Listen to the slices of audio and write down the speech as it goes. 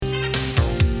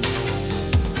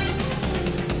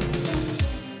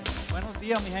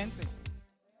día, mi gente.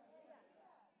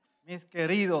 Mis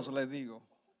queridos, les digo,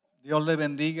 Dios les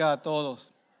bendiga a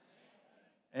todos.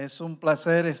 Es un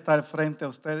placer estar frente a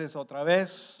ustedes otra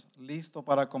vez, listo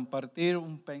para compartir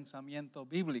un pensamiento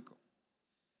bíblico.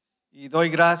 Y doy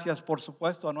gracias, por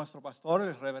supuesto, a nuestro pastor,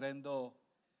 el reverendo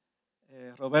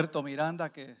Roberto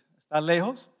Miranda, que está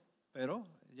lejos, pero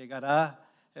llegará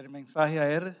el mensaje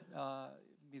a él.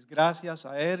 Mis gracias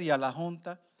a él y a la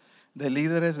junta de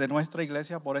líderes de nuestra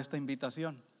iglesia por esta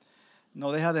invitación.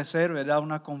 No deja de ser, ¿verdad?,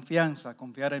 una confianza,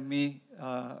 confiar en mí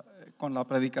con la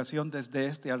predicación desde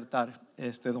este altar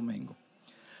este domingo.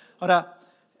 Ahora,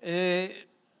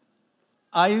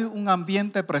 hay un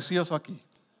ambiente precioso aquí.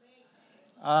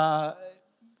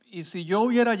 Y si yo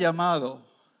hubiera llamado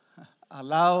a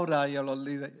Laura y a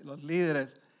los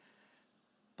líderes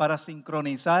para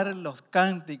sincronizar los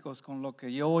cánticos con lo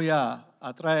que yo voy a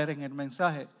traer en el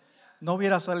mensaje, no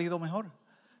hubiera salido mejor,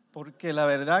 porque la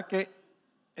verdad que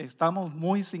estamos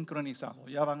muy sincronizados,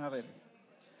 ya van a ver.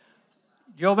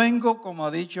 Yo vengo, como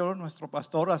ha dicho nuestro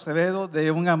pastor Acevedo,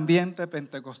 de un ambiente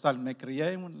pentecostal. Me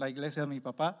crié en la iglesia de mi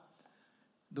papá.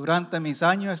 Durante mis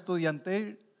años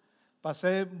estudiantiles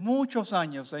pasé muchos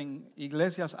años en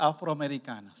iglesias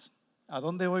afroamericanas. ¿A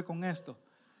dónde voy con esto?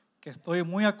 Que estoy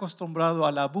muy acostumbrado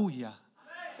a la bulla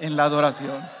en la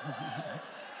adoración.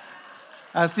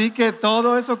 Así que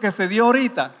todo eso que se dio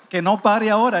ahorita, que no pare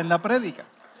ahora en la prédica,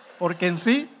 porque en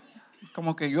sí,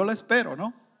 como que yo lo espero,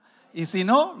 ¿no? Y si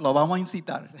no, lo vamos a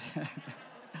incitar.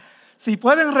 Si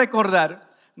pueden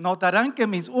recordar, notarán que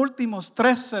mis últimos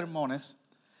 3 sermones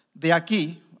de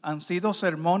aquí han sido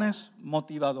sermones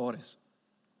motivadores,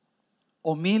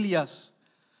 homilias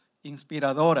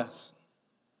inspiradoras.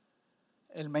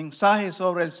 El mensaje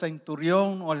sobre el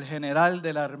centurión o el general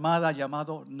de la armada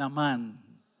llamado Naamán.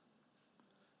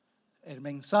 El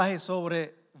mensaje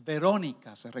sobre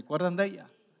Verónica, ¿se recuerdan de ella?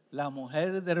 La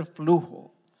mujer del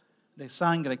flujo de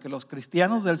sangre, que los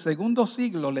cristianos del segundo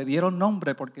siglo le dieron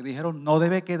nombre porque dijeron, no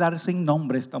debe quedar sin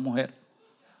nombre esta mujer.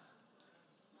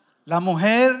 La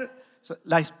mujer,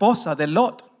 la esposa de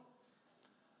Lot.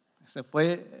 Ese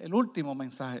fue el último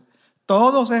mensaje.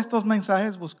 Todos estos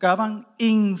mensajes buscaban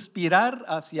inspirar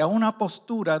hacia una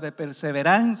postura de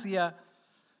perseverancia,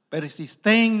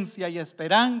 persistencia y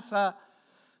esperanza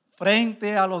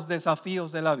frente a los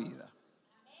desafíos de la vida.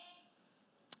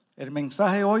 El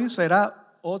mensaje hoy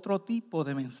será otro tipo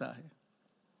de mensaje.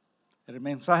 El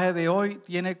mensaje de hoy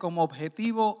tiene como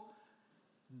objetivo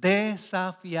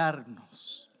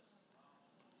desafiarnos.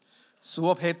 Su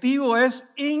objetivo es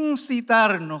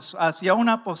incitarnos hacia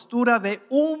una postura de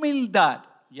humildad.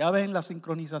 Ya ven la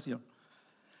sincronización.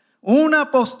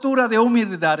 Una postura de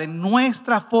humildad en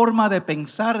nuestra forma de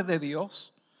pensar de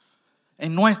Dios,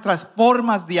 en nuestras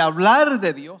formas de hablar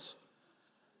de Dios,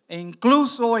 e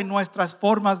incluso en nuestras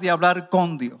formas de hablar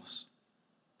con Dios.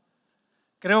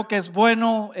 Creo que es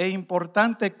bueno e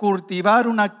importante cultivar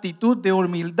una actitud de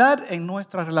humildad en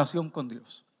nuestra relación con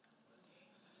Dios.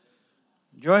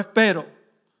 Yo espero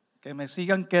que me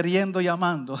sigan queriendo y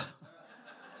amando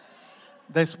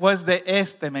después de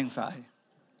este mensaje.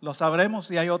 Lo sabremos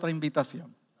si hay otra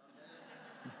invitación.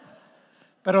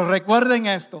 Pero recuerden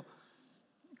esto,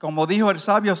 como dijo el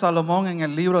sabio Salomón en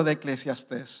el libro de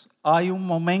Eclesiastés, hay un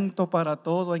momento para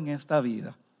todo en esta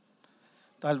vida.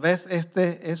 Tal vez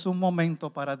este es un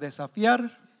momento para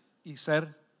desafiar y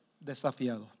ser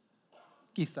desafiado.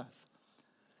 Quizás.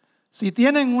 Si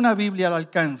tienen una Biblia al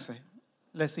alcance,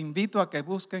 les invito a que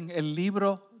busquen el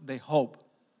libro de Job.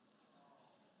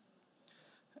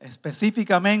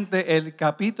 Específicamente el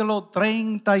capítulo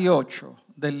 38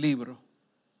 del libro.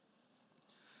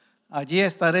 Allí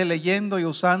estaré leyendo y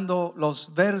usando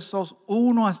los versos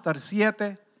 1 hasta el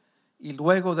 7 y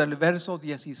luego del verso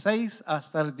 16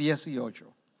 hasta el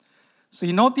 18.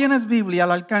 Si no tienes Biblia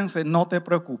al alcance, no te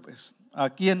preocupes.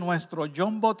 Aquí en nuestro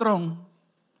jumbotron,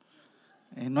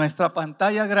 en nuestra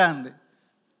pantalla grande,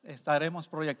 estaremos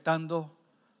proyectando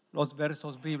los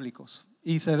versos bíblicos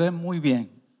y se ven muy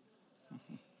bien.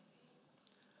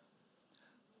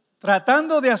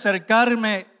 Tratando de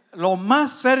acercarme lo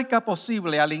más cerca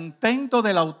posible al intento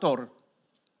del autor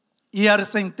y al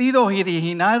sentido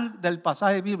original del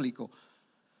pasaje bíblico,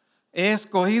 he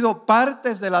escogido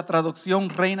partes de la traducción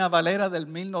Reina Valera del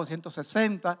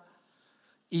 1960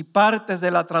 y partes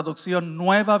de la traducción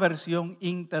Nueva Versión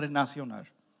Internacional.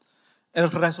 El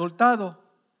resultado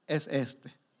es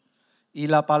este. Y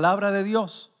la palabra de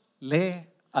Dios lee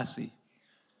así.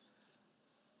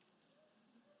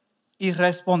 Y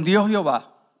respondió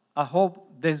Jehová a Job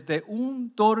desde un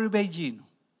torbellino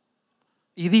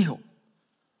y dijo: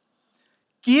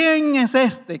 ¿quién es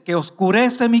este que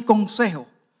oscurece mi consejo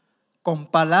con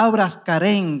palabras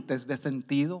carentes de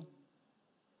sentido,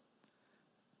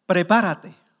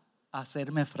 prepárate a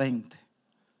hacerme frente.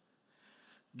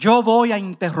 Yo voy a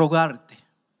interrogarte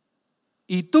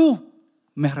y tú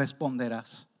me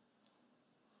responderás.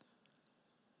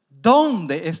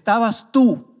 ¿Dónde estabas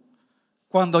tú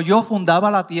cuando yo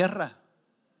fundaba la tierra?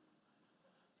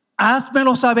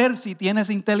 Házmelo saber si tienes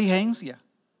inteligencia.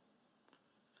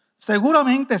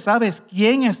 Seguramente sabes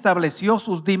quién estableció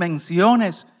sus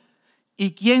dimensiones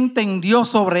y quién tendió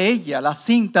sobre ella la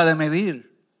cinta de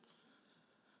medir.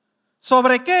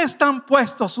 ¿Sobre qué están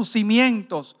puestos sus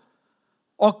cimientos?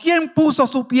 ¿O quién puso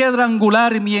su piedra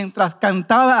angular mientras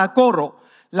cantaba a coro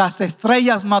las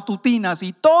estrellas matutinas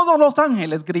y todos los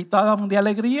ángeles gritaban de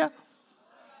alegría?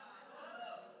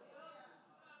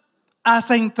 ¿Has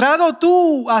entrado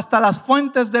tú hasta las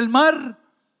fuentes del mar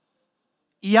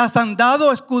y has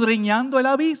andado escudriñando el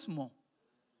abismo?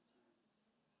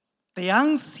 ¿Te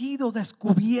han sido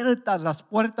descubiertas las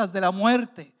puertas de la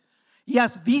muerte y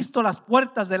has visto las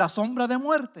puertas de la sombra de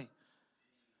muerte?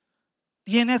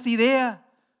 ¿Tienes idea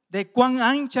de cuán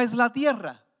ancha es la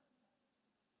tierra?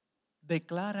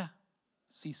 Declara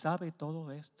si sabe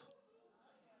todo esto.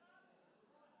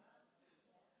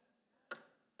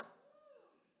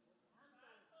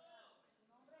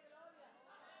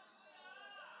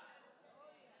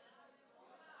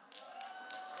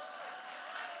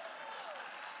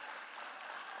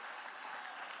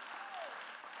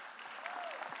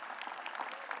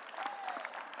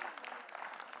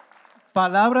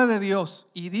 Palabra de Dios.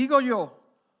 Y digo yo,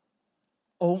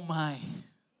 oh my,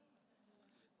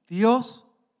 Dios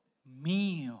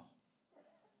mío,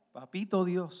 papito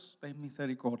Dios, ten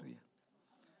misericordia.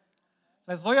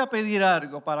 Les voy a pedir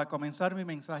algo para comenzar mi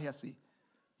mensaje así.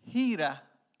 Gira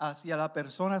hacia la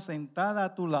persona sentada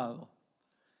a tu lado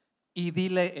y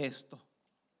dile esto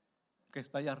que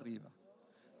está allá arriba.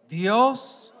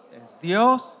 Dios es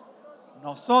Dios,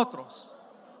 nosotros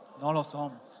no lo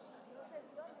somos.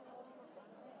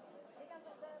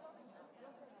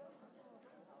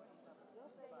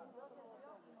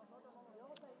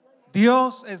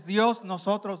 Dios es Dios,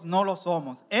 nosotros no lo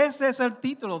somos. Ese es el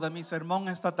título de mi sermón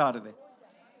esta tarde.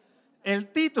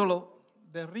 El título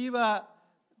deriva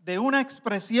de una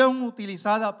expresión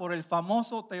utilizada por el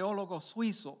famoso teólogo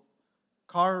suizo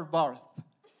Karl Barth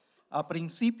a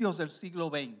principios del siglo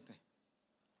XX.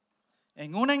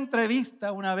 En una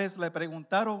entrevista una vez le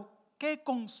preguntaron qué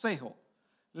consejo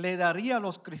le daría a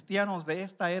los cristianos de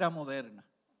esta era moderna,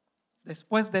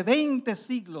 después de 20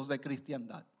 siglos de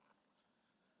cristiandad.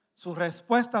 Su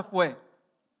respuesta fue,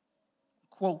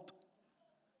 quote,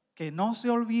 que no se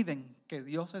olviden que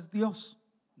Dios es Dios,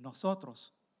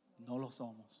 nosotros no lo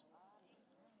somos.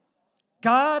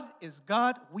 God is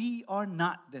God, we are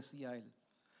not, decía él.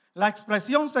 La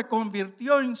expresión se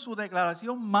convirtió en su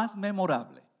declaración más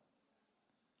memorable.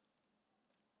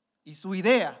 Y su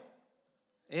idea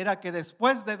era que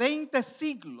después de 20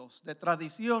 siglos de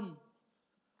tradición,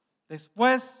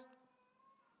 después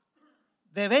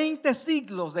de 20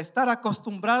 siglos de estar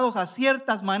acostumbrados a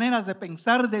ciertas maneras de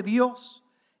pensar de Dios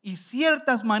y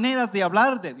ciertas maneras de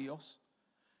hablar de Dios,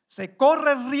 se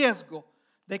corre el riesgo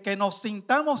de que nos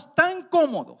sintamos tan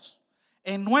cómodos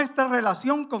en nuestra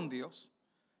relación con Dios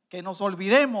que nos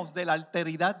olvidemos de la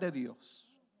alteridad de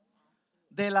Dios,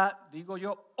 de la, digo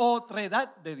yo,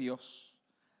 otredad de Dios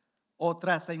o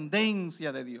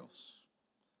trascendencia de Dios.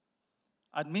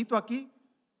 Admito aquí,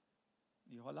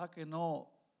 y ojalá que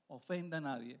no ofenda a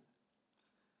nadie,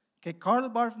 que Karl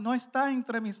Barth no está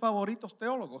entre mis favoritos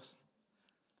teólogos,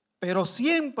 pero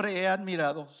siempre he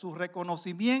admirado su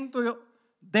reconocimiento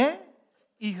de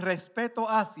y respeto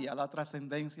hacia la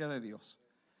trascendencia de Dios.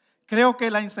 Creo que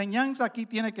la enseñanza aquí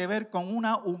tiene que ver con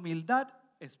una humildad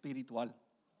espiritual.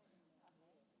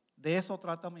 De eso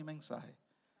trata mi mensaje.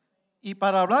 Y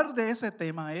para hablar de ese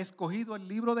tema he escogido el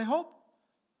libro de Job.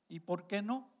 ¿Y por qué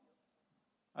no?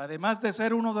 Además de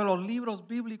ser uno de los libros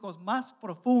bíblicos más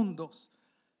profundos,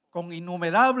 con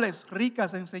innumerables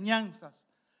ricas enseñanzas,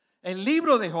 el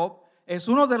libro de Job es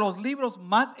uno de los libros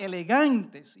más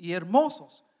elegantes y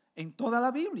hermosos en toda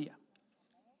la Biblia.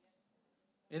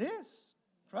 It is.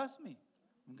 Trust me.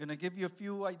 I'm going to give you a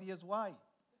few ideas why.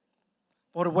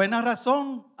 Por buena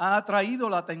razón ha atraído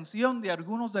la atención de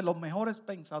algunos de los mejores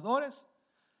pensadores,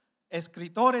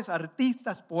 escritores,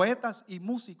 artistas, poetas y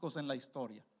músicos en la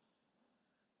historia.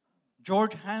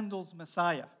 George Handel's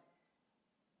Messiah,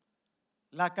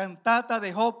 la cantata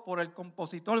de Job por el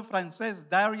compositor francés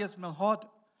Darius Milhaud,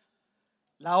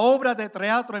 la obra de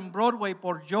teatro en Broadway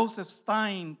por Joseph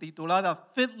Stein titulada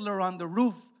Fiddler on the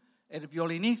Roof, el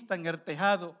violinista en el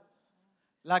tejado,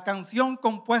 La canción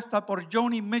compuesta por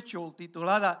Joni Mitchell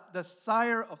titulada The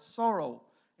Sire of Sorrow,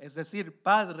 es decir,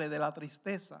 Padre de la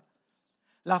Tristeza.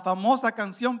 La famosa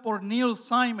canción por Neil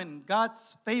Simon,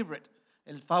 God's Favorite,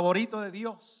 el favorito de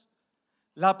Dios.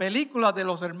 La película de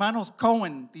los hermanos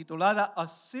Coen titulada A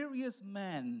Serious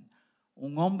Man,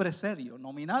 un hombre serio,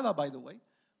 nominada, by the way,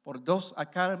 por 2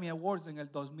 Academy Awards en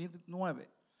el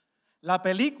 2009. La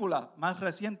película más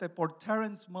reciente por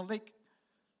Terrence Malick,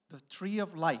 The Tree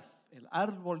of Life, el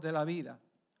árbol de la vida,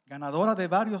 ganadora de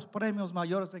varios premios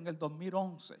mayores en el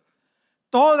 2011.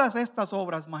 Todas estas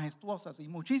obras majestuosas y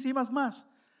muchísimas más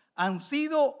han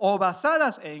sido o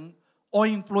basadas en o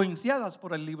influenciadas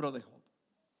por el libro de Job.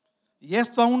 Y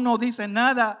esto aún no dice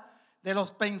nada de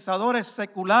los pensadores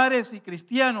seculares y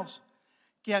cristianos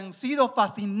que han sido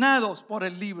fascinados por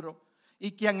el libro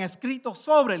y que han escrito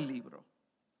sobre el libro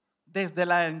desde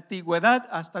la antigüedad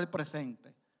hasta el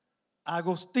presente.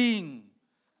 Agustín,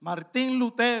 Martín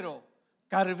Lutero,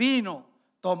 Calvino,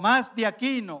 Tomás de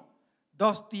Aquino,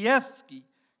 Dostoyevsky,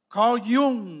 Carl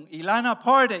Jung, Ilana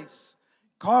Pardes,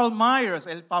 Karl Myers,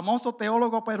 el famoso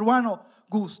teólogo peruano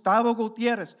Gustavo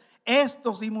Gutiérrez.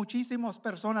 Estos y muchísimas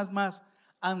personas más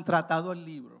han tratado el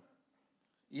libro.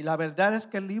 Y la verdad es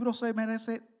que el libro se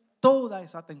merece toda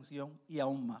esa atención y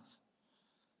aún más.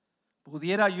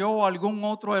 ¿Pudiera yo o algún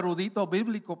otro erudito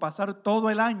bíblico pasar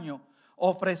todo el año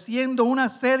ofreciendo una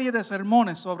serie de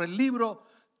sermones sobre el libro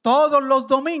todos los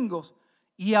domingos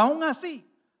y aún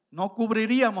así no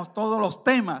cubriríamos todos los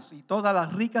temas y todas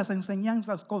las ricas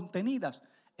enseñanzas contenidas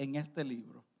en este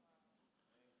libro?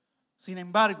 Sin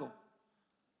embargo,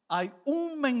 hay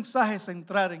un mensaje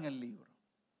central en el libro.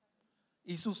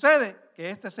 Y sucede que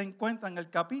este se encuentra en el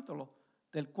capítulo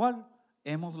del cual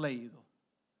hemos leído.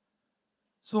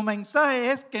 Su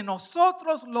mensaje es que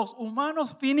nosotros los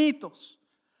humanos finitos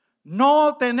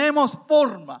no tenemos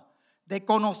forma de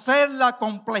conocer la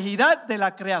complejidad de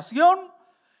la creación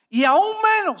y aún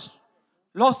menos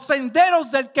los senderos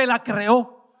del que la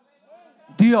creó,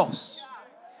 Dios.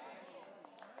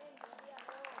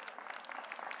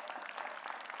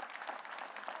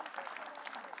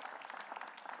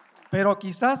 Pero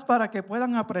quizás para que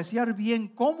puedan apreciar bien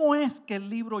cómo es que el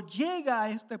libro llega a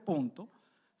este punto,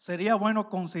 sería bueno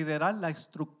considerar la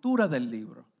estructura del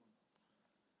libro.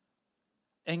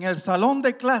 En el salón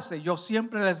de clase yo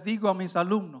siempre les digo a mis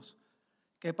alumnos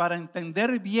que para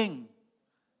entender bien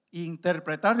e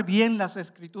interpretar bien las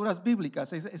escrituras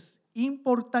bíblicas es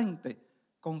importante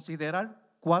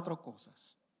considerar 4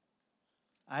 cosas.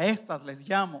 A estas les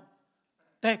llamo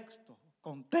texto,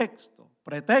 contexto,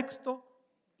 pretexto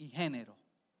y género.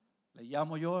 Le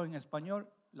llamo yo en español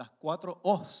las 4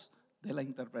 O's de la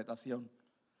interpretación.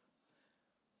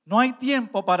 No hay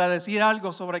tiempo para decir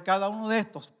algo sobre cada uno de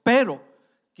estos, pero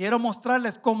quiero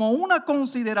mostrarles como una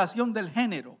consideración del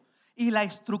género y la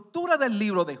estructura del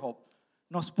libro de Job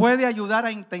nos puede ayudar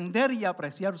a entender y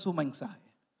apreciar su mensaje.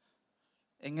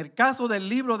 En el caso del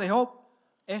libro de Job,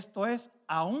 esto es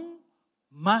aún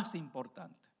más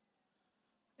importante.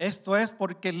 Esto es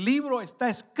porque el libro está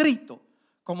escrito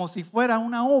como si fuera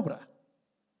una obra,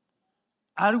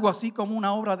 algo así como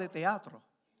una obra de teatro,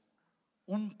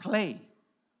 un play,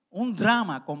 un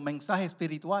drama con mensaje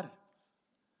espiritual.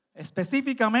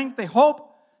 Específicamente, Job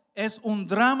es un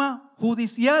drama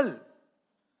judicial.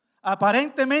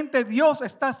 Aparentemente Dios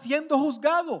está siendo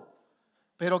juzgado,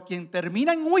 pero quien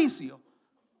termina en juicio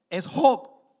es Job,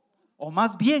 o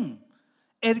más bien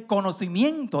el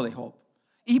conocimiento de Job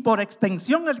y por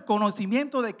extensión el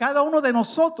conocimiento de cada uno de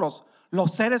nosotros,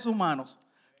 los seres humanos,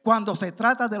 cuando se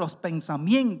trata de los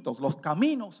pensamientos, los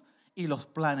caminos y los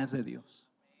planes de Dios.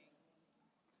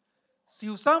 Si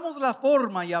usamos la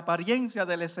forma y apariencia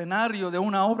del escenario de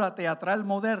una obra teatral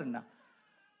moderna,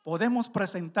 podemos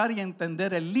presentar y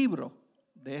entender el libro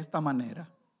de esta manera.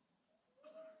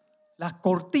 Las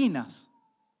cortinas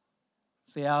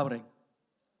se abren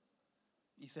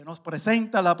y se nos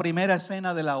presenta la primera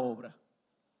escena de la obra.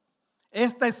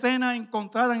 Esta escena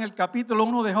encontrada en el capítulo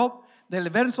 1 de Job, del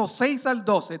verso 6 al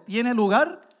 12, tiene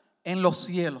lugar en los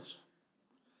cielos.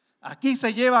 Aquí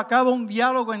se lleva a cabo un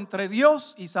diálogo entre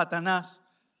Dios y Satanás.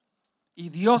 Y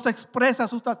Dios expresa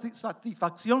su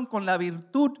satisfacción con la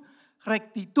virtud,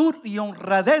 rectitud y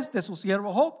honradez de su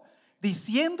siervo Job,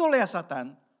 diciéndole a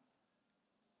Satán: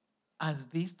 ¿has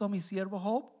visto a mi siervo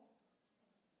Job?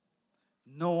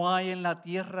 No hay en la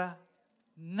tierra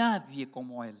nadie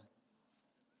como él.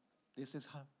 This is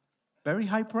very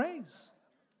high praise.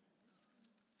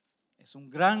 Es un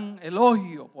gran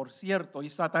elogio, por cierto. Y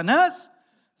Satanás,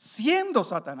 siendo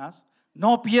Satanás,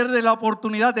 no pierde la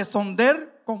oportunidad de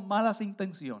sondar con malas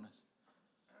intenciones.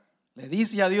 Le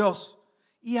dice a Dios: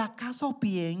 ¿Y acaso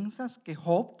piensas que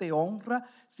Job te honra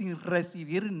sin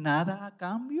recibir nada a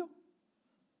cambio?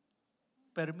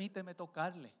 Permíteme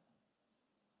tocarle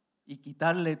y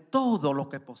quitarle todo lo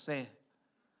que posee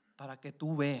para que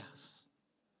tú veas.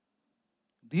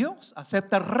 Dios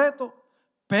acepta el reto,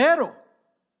 pero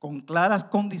con claras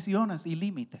condiciones y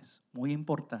límites. Muy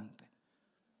importante.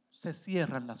 Se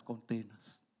cierran las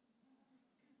cortinas.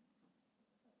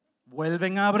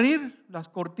 Vuelven a abrir las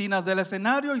cortinas del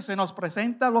escenario y se nos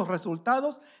presentan los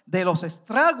resultados de los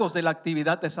estragos de la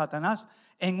actividad de Satanás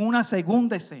en una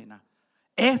segunda escena.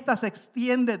 Esta se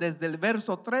extiende desde el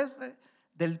verso 13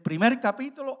 del primer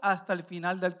capítulo hasta el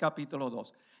final del capítulo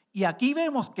 2. Y aquí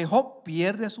vemos que Job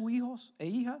pierde a sus hijos e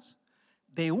hijas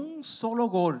de un solo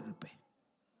golpe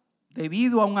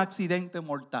debido a un accidente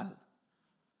mortal.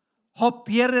 Job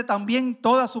pierde también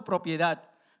toda su propiedad,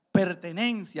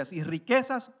 pertenencias y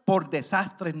riquezas por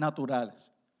desastres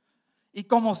naturales. Y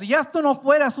como si esto no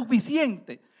fuera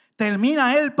suficiente,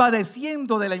 termina él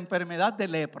padeciendo de la enfermedad de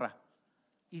lepra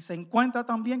y se encuentra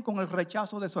también con el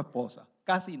rechazo de su esposa.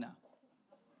 Casi nada.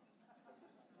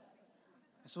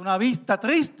 Es una vista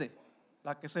triste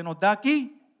la que se nos da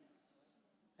aquí.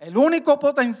 El único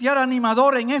potencial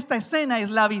animador en esta escena es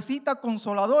la visita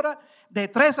consoladora de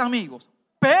 3 amigos.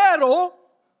 Pero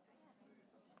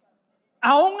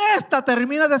aún esta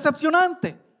termina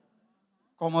decepcionante,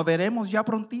 como veremos ya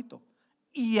prontito.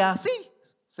 Y así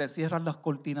se cierran las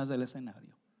cortinas del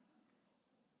escenario.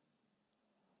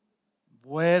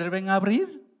 Vuelven a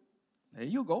abrir. There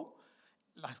you go.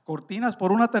 Las cortinas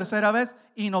por una tercera vez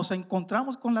y nos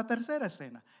encontramos con la tercera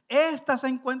escena. Esta se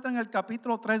encuentra en el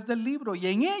capítulo 3 del libro y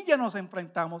en ella nos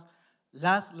enfrentamos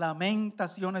las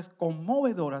lamentaciones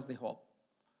conmovedoras de Job.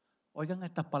 Oigan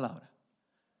estas palabras.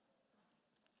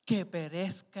 Que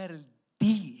perezca el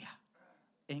día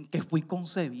en que fui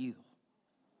concebido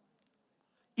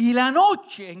y la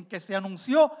noche en que se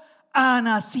anunció ha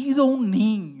nacido un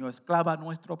niño, exclama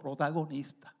nuestro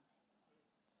protagonista.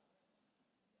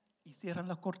 Y cierran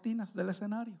las cortinas del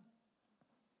escenario.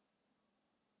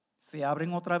 Se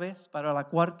abren otra vez para la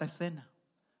cuarta escena.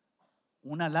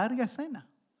 Una larga escena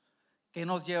que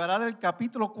nos llevará del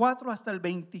capítulo 4 hasta el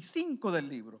 25 del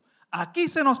libro. Aquí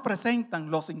se nos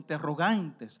presentan los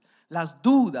interrogantes, las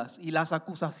dudas y las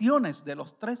acusaciones de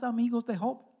los 3 amigos de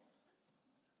Job.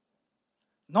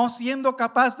 No siendo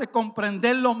capaz de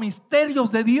comprender los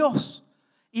misterios de Dios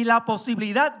y la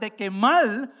posibilidad de que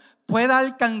mal pueda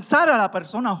alcanzar a la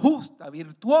persona justa,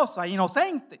 virtuosa,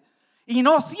 inocente. Y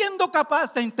no siendo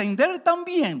capaz de entender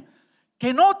también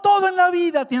que no todo en la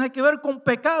vida tiene que ver con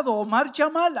pecado o marcha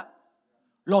mala.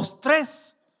 Los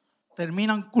 3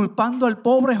 terminan culpando al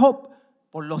pobre Job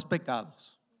por los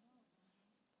pecados.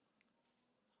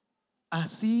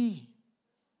 Así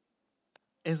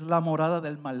es la morada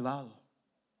del malvado,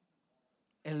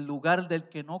 el lugar del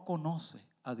que no conoce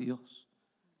a Dios,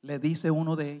 le dice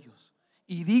uno de ellos.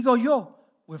 Y digo yo,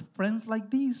 with friends like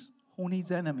these, who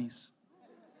needs enemies?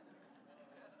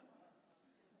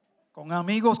 Con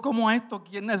amigos como estos,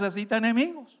 ¿quién necesita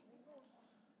enemigos?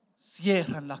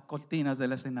 Cierran las cortinas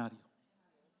del escenario.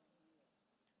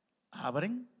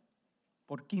 Abren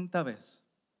por quinta vez.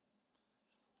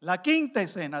 La quinta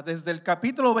escena, desde el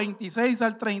capítulo 26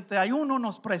 al 31,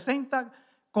 nos presenta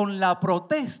con la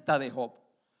protesta de Job.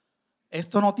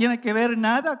 Esto no tiene que ver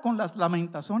nada con las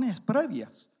lamentaciones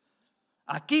previas.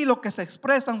 Aquí lo que se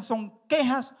expresan son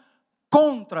quejas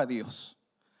contra Dios.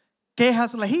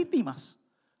 Quejas legítimas.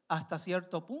 Hasta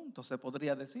cierto punto se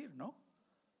podría decir, ¿no?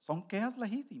 Son quejas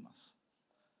legítimas.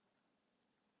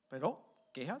 Pero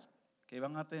quejas que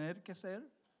van a tener que ser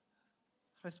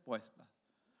respuestas.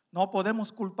 No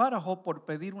podemos culpar a Job por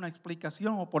pedir una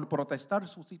explicación o por protestar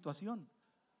su situación.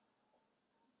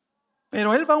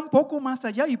 Pero él va un poco más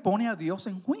allá y pone a Dios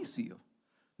en juicio.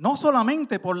 No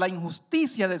solamente por la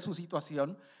injusticia de su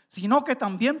situación, sino que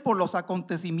también por los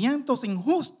acontecimientos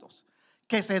injustos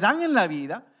que se dan en la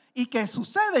vida y que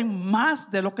suceden más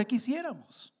de lo que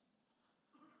quisiéramos.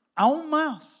 Aún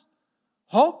más,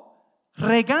 Job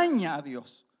regaña a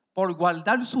Dios por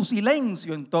guardar su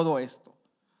silencio en todo esto.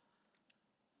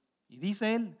 Y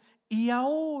dice él, y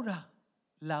ahora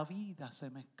la vida se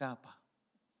me escapa.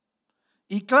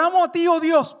 Y clamo a ti, oh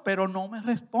Dios, pero no me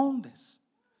respondes.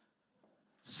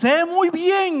 Sé muy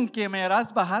bien que me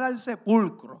harás bajar al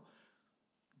sepulcro.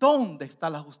 ¿Dónde está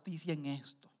la justicia en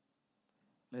esto?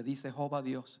 Le dice Job a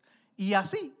Dios. Y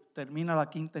así termina la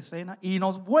quinta escena y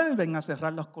nos vuelven a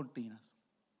cerrar las cortinas.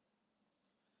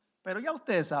 Pero ya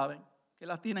ustedes saben que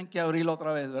las tienen que abrir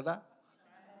otra vez, ¿verdad?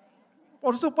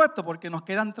 Por supuesto, porque nos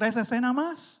quedan 3 escenas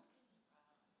más.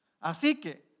 Así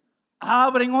que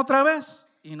abren otra vez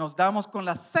y nos damos con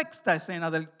la sexta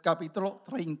escena del capítulo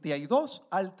 32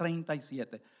 al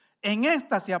 37. En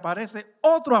esta se aparece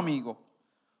otro amigo,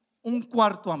 un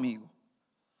cuarto amigo,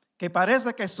 que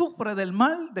parece que sufre del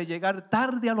mal de llegar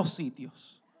tarde a los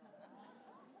sitios.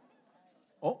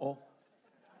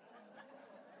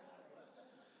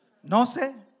 No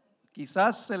sé,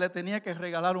 quizás se le tenía que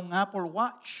regalar un Apple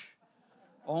Watch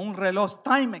o un reloj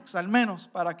Timex al menos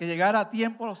para que llegara a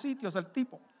tiempo a los sitios el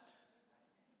tipo.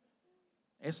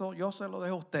 Eso yo se lo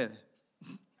dejo a ustedes.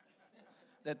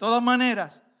 De todas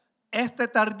maneras, este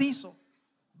tardizo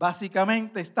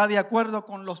básicamente está de acuerdo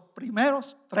con los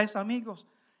primeros tres amigos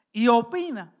y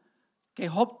opina que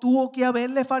Job tuvo que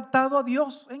haberle faltado a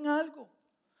Dios en algo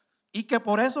y que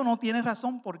por eso no tiene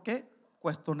razón por qué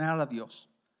cuestionar a Dios.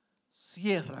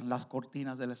 Cierran las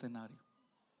cortinas del escenario.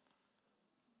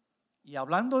 Y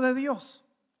hablando de Dios,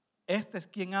 este es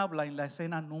quien habla en la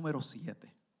escena número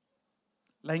 7.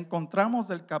 La encontramos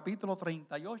del capítulo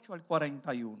 38 al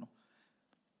 41.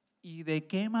 ¿Y de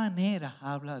qué manera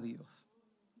habla Dios?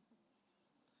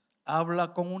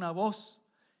 Habla con una voz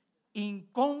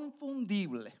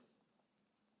inconfundible,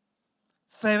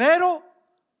 severo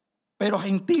pero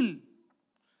gentil,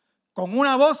 con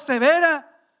una voz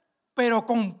severa pero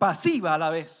compasiva a la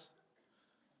vez.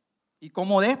 Y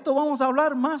como de esto vamos a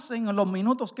hablar más en los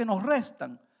minutos que nos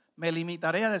restan, me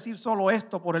limitaré a decir solo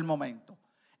esto por el momento.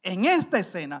 En esta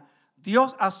escena,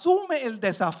 Dios asume el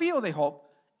desafío de Job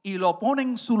y lo pone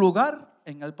en su lugar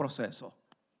en el proceso.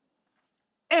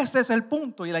 Ese es el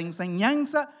punto y la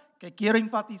enseñanza que quiero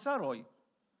enfatizar hoy.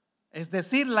 Es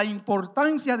decir, la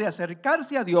importancia de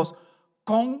acercarse a Dios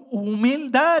con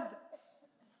humildad.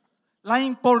 La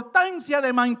importancia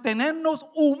de mantenernos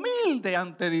humildes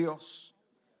ante Dios.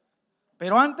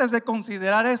 Pero antes de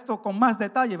considerar esto con más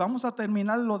detalle, vamos a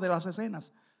terminar lo de las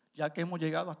escenas, ya que hemos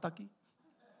llegado hasta aquí.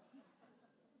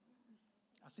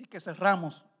 Así que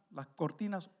cerramos las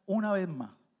cortinas una vez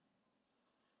más.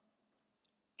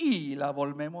 Y la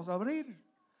volvemos a abrir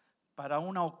para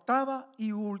una octava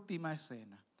y última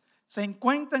escena. Se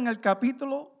encuentra en el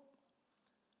capítulo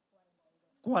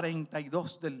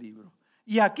 42 del libro.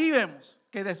 Y aquí vemos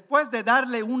que después de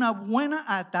darle una buena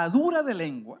atadura de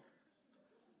lengua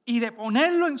y de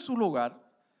ponerlo en su lugar,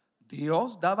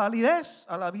 Dios da validez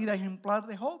a la vida ejemplar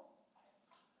de Job.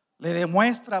 Le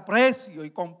demuestra aprecio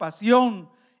y compasión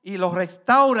y lo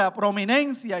restaura a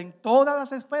prominencia en todas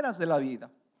las esferas de la vida.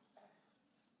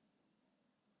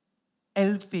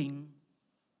 El fin.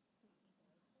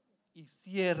 Y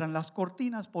cierran las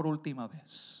cortinas por última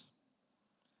vez.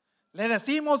 Le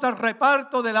decimos al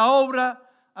reparto de la obra,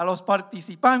 a los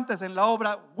participantes en la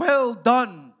obra, well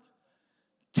done,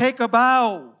 take a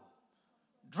bow,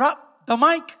 drop the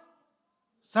mic,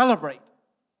 celebrate.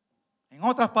 En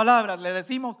otras palabras, le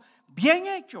decimos, bien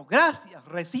hecho, gracias,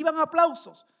 reciban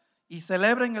aplausos y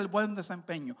celebren el buen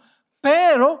desempeño.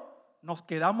 Pero nos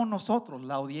quedamos nosotros,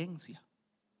 la audiencia.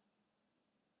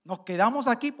 Nos quedamos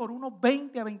aquí por unos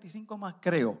 20 a 25 más,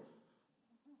 creo.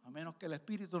 A menos que el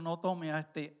Espíritu no tome a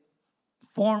este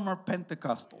former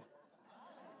Pentecostal.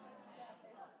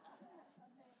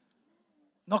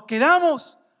 Nos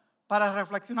quedamos para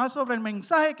reflexionar sobre el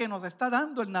mensaje que nos está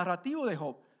dando el narrativo de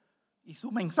Job. Y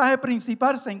su mensaje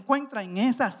principal se encuentra en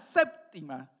esa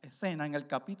séptima escena en el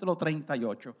capítulo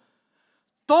 38.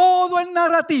 Todo el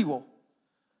narrativo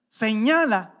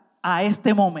señala a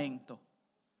este momento.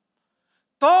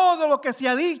 Todo lo que se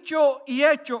ha dicho y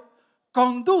hecho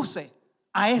conduce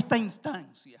a esta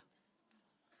instancia.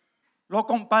 Lo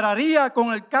compararía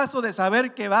con el caso de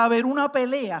saber que va a haber una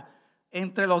pelea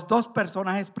entre los dos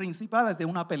personajes principales de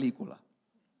una película.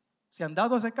 ¿Se han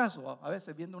dado ese caso? A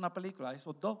veces viendo una película,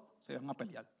 esos dos se van a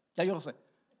pelear. Ya yo lo sé.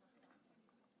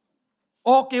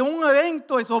 O que un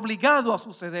evento es obligado a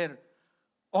suceder.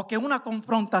 O que una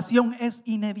confrontación es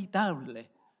inevitable.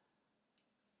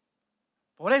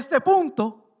 Por este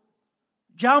punto,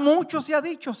 ya mucho se ha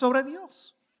dicho sobre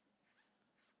Dios.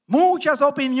 Muchas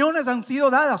opiniones han sido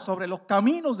dadas sobre los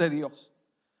caminos de Dios.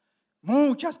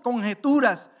 Muchas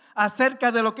conjeturas acerca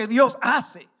de lo que Dios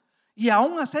hace y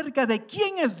aún acerca de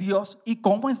quién es Dios y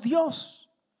cómo es Dios.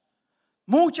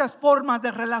 Muchas formas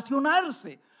de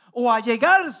relacionarse o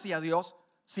allegarse a Dios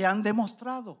se han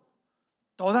demostrado.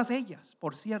 Todas ellas,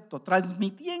 por cierto,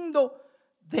 transmitiendo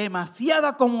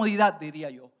demasiada comodidad, diría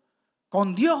yo,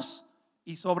 con Dios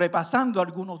y sobrepasando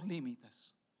algunos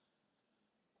límites.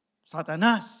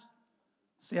 Satanás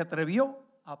se atrevió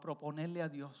a proponerle a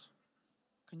Dios.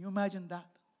 Can you imagine that?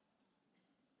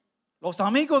 Los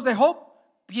amigos de Job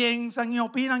piensan y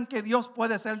opinan que Dios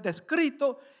puede ser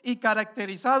descrito y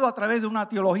caracterizado a través de una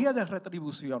teología de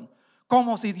retribución,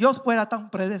 como si Dios fuera tan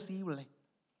predecible.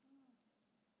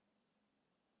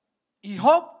 Y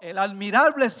Job, el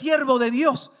admirable siervo de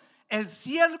Dios, el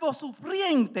siervo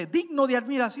sufriente, digno de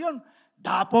admiración,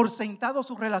 da por sentado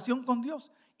su relación con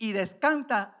Dios y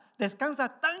descansa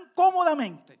tan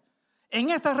cómodamente en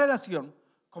esa relación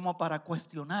como para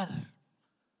cuestionar,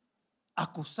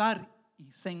 acusar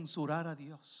y censurar a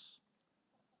Dios.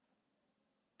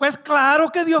 Pues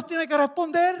claro que Dios tiene que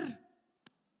responder.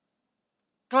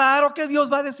 Claro que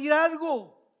Dios va a decir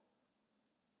algo.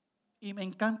 Y me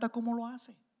encanta cómo lo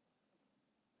hace.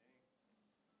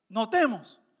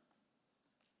 Notemos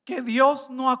que Dios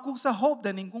no acusa a Job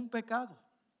de ningún pecado.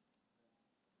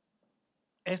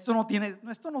 Esto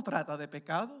no trata de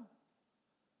pecado.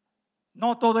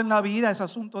 No todo en la vida es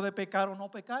asunto de pecar o no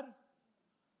pecar.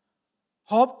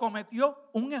 Job cometió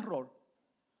un error.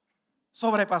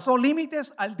 Sobrepasó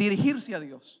límites al dirigirse a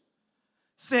Dios.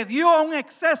 Se dio a un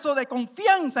exceso de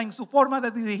confianza en su forma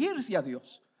de dirigirse a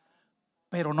Dios.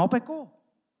 Pero no pecó.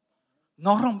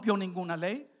 No rompió ninguna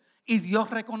ley. Y Dios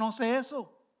reconoce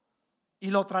eso. Y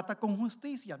lo trata con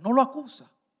justicia. No lo acusa.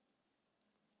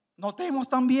 Notemos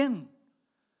también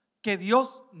que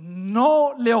Dios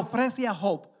no le ofrece a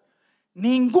Job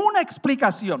ninguna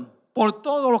explicación por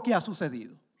todo lo que ha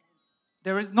sucedido.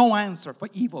 There is no answer for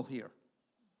evil here.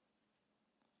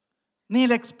 Ni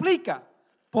le explica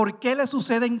por qué le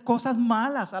suceden cosas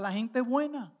malas a la gente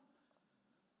buena.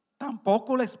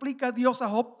 Tampoco le explica a Dios a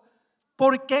Job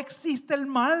por qué existe el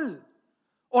mal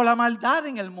o la maldad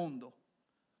en el mundo.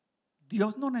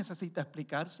 Dios no necesita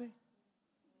explicarse.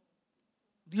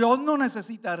 Dios no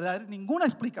necesita dar ninguna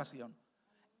explicación.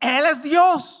 Él es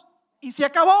Dios y se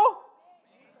acabó.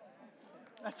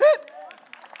 That's it.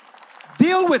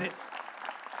 Deal with it.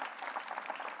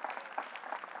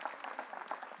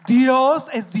 Dios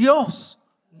es Dios.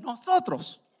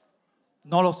 Nosotros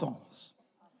no lo somos.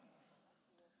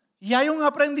 Y hay un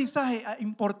aprendizaje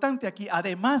importante aquí,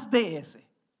 además de ese,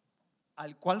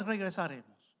 al cual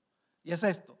regresaremos. Y es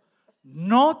esto: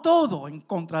 no todo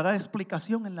encontrará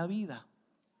explicación en la vida.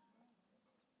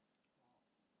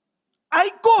 Hay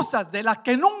cosas de las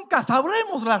que nunca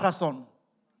sabremos la razón.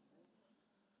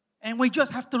 And we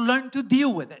just have to learn to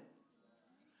deal with it.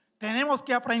 Tenemos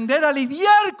que aprender a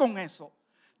lidiar con eso.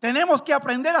 Tenemos que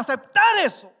aprender a aceptar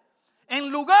eso. En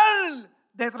lugar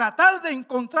de tratar de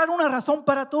encontrar una razón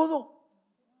para todo.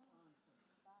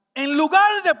 En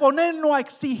lugar de ponernos a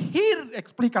exigir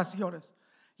explicaciones.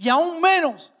 Y aún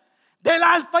menos del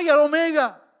alfa y el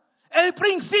omega. El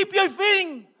principio y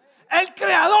fin. El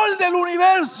creador del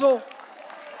universo.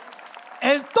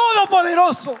 El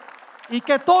todopoderoso. Y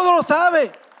que todo lo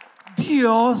sabe.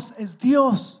 Dios es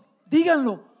Dios.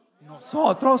 Díganlo.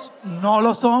 Nosotros no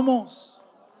lo somos.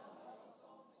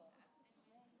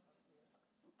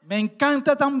 Me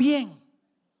encanta también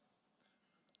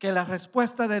que la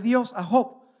respuesta de Dios a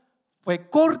Job fue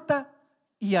corta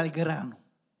y al grano.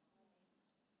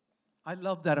 I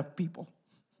love that of people.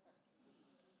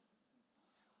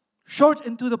 Short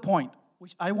and to the point,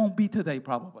 which I won't be today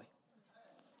probably.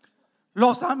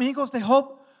 Los amigos de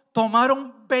Job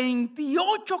tomaron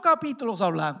 28 capítulos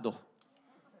hablando.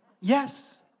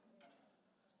 Yes.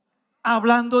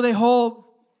 Hablando de Job,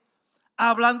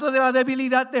 hablando de la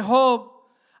debilidad de Job,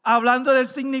 hablando del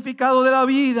significado de la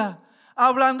vida,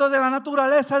 hablando de la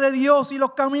naturaleza de Dios y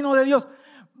los caminos de Dios.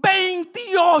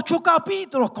 28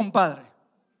 capítulos, compadre.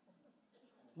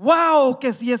 Wow,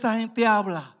 que si esa gente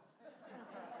habla.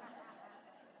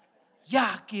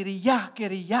 Yakiri,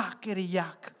 yakiri, yakiri,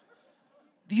 yak.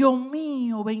 Dios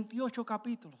mío, 28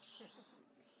 capítulos.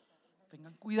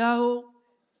 Tengan cuidado.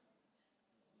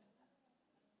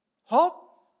 Job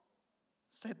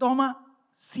se toma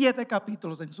 7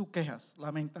 capítulos en sus quejas,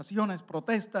 lamentaciones,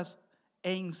 protestas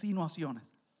e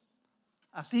insinuaciones.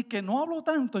 Así que no hablo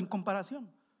tanto en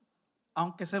comparación.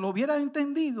 Aunque se lo hubiera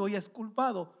entendido y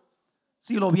exculpado,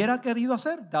 si lo hubiera querido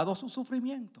hacer, dado sus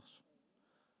sufrimientos.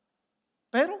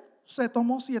 Pero se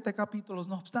tomó 7 capítulos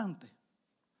no obstante.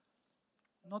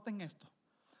 Noten esto.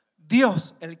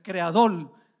 Dios, el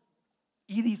creador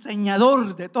y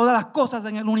diseñador de todas las cosas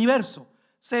en el universo,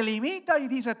 se limita y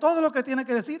dice todo lo que tiene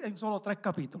que decir en solo 3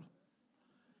 capítulos.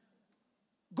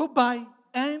 Goodbye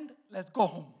and let's go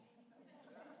home.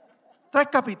 3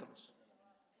 capítulos.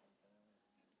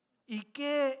 ¿Y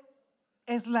qué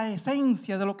es la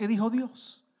esencia de lo que dijo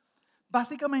Dios?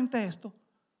 Básicamente esto: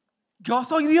 yo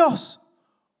soy Dios,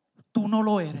 tú no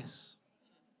lo eres.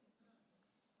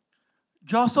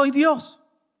 Yo soy Dios,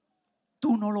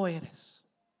 tú no lo eres.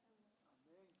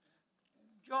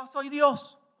 Yo soy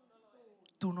Dios,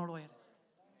 tú no lo eres.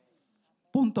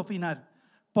 Punto final.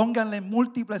 Pónganle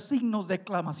múltiples signos de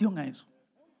exclamación a eso.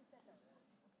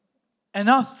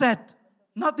 Enough said.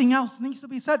 Nothing else needs to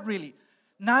be said really.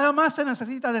 Nada más se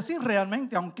necesita decir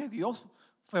realmente, aunque Dios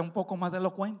fue un poco más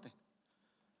elocuente.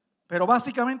 Pero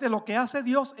básicamente lo que hace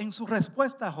Dios en su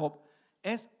respuesta a Job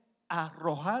es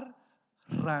arrojar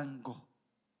rango.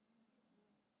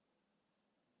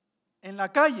 En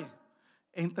la calle,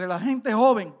 entre la gente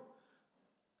joven,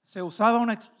 se usa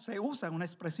una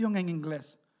expresión en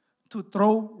inglés, to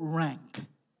throw rank.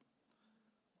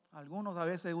 Algunos a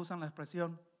veces usan la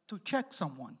expresión to check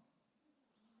someone.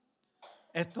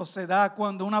 Esto se da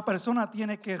cuando una persona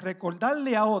tiene que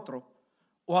recordarle a otro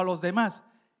o a los demás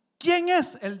quién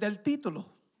es el del título,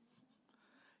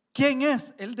 quién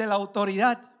es el de la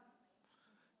autoridad,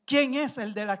 quién es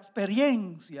el de la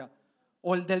experiencia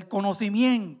o el del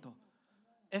conocimiento.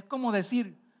 Es como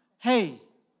decir, hey,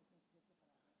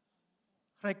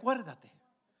 recuérdate,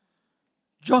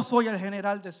 yo soy el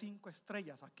general de 5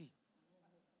 estrellas aquí.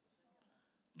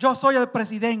 Yo soy el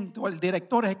presidente o el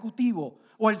director ejecutivo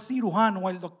o el cirujano o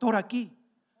el doctor aquí.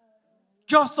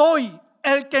 Yo soy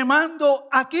el que mando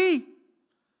aquí.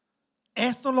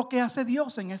 Esto es lo que hace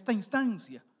Dios en esta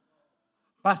instancia.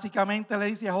 Básicamente le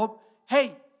dice a Job,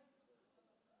 hey,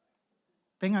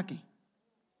 ven aquí.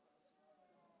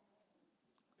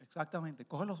 Exactamente,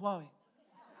 cógelo suave.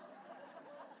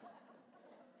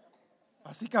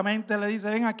 Básicamente le dice,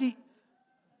 ven aquí.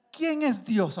 ¿Quién es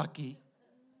Dios aquí?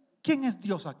 ¿Quién es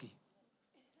Dios aquí?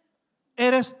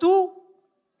 ¿Eres tú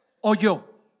o yo?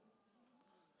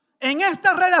 En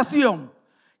esta relación,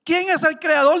 ¿quién es el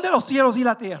creador de los cielos y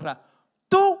la tierra?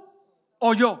 ¿Tú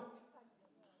o yo?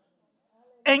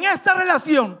 En esta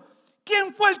relación,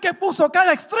 ¿quién fue el que puso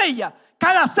cada estrella,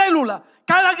 cada célula,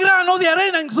 cada grano de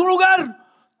arena en su lugar?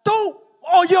 ¿Tú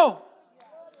o yo?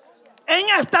 En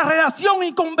esta relación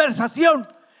y conversación,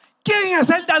 ¿quién es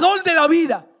el dador de la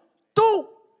vida? ¿Tú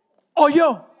o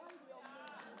yo?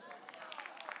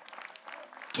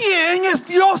 ¿Quién es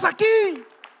Dios aquí?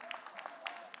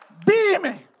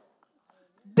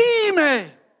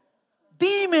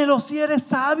 Dímelo si eres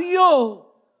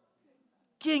sabio.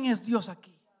 ¿Quién es Dios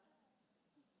aquí?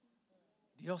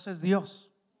 Dios es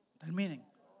Dios. Terminen.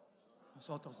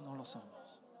 Nosotros no lo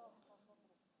somos.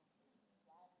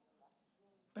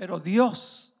 Pero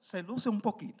Dios se luce un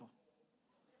poquito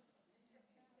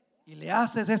y le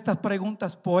haces estas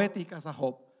preguntas poéticas a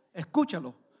Job.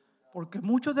 Escúchalo, porque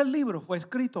mucho del libro fue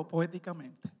escrito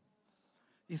poéticamente.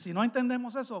 Y si no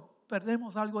entendemos eso,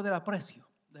 perdemos algo del aprecio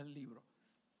del libro.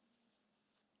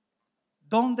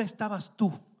 ¿Dónde estabas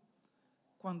tú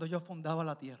cuando yo fundaba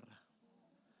la tierra?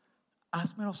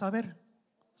 Házmelo saber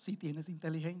si tienes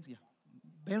inteligencia.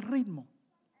 Ve el ritmo.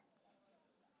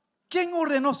 ¿Quién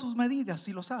ordenó sus medidas,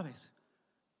 si lo sabes?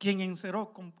 ¿Quién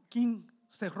encerró con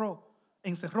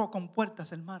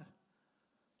puertas el mar?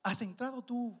 ¿Has entrado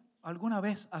tú alguna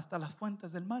vez hasta las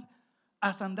fuentes del mar?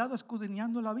 ¿Has andado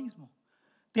escudriñando el abismo?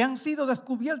 ¿Te han sido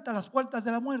descubiertas las puertas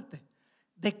de la muerte?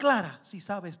 Declara si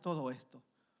sabes todo esto.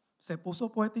 Se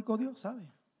puso poético Dios, ¿sabe?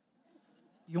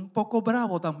 Y un poco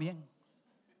bravo también.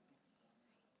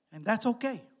 And that's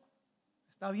okay.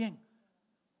 Está bien.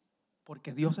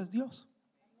 Porque Dios es Dios.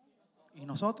 Y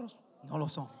nosotros no lo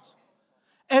somos.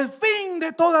 El fin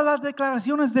de todas las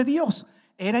declaraciones de Dios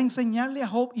era enseñarle a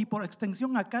Job y por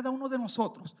extensión a cada uno de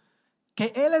nosotros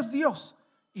que Él es Dios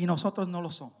y nosotros no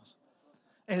lo somos.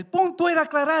 El punto era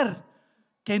aclarar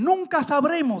que nunca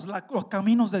sabremos los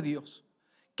caminos de Dios,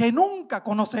 que nunca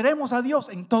conoceremos a Dios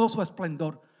en todo su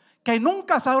esplendor, que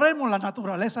nunca sabremos la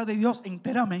naturaleza de Dios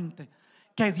enteramente,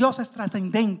 que Dios es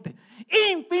trascendente,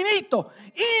 infinito,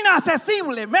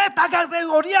 inaccesible,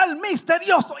 metacategorial,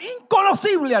 misterioso,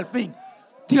 inconocible al fin.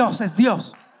 Dios es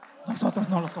Dios, nosotros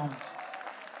no lo somos.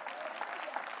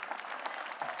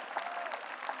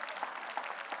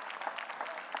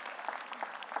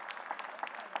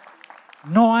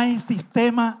 No hay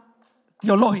sistema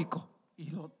teológico,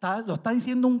 y lo está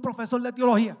diciendo un profesor de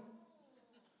teología.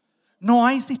 No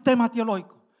hay sistema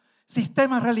teológico,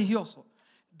 sistema religioso,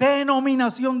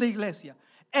 denominación de iglesia,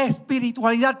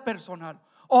 espiritualidad personal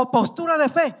o postura de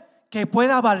fe que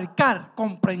pueda abarcar,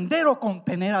 comprender o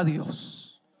contener a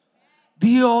Dios.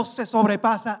 Dios se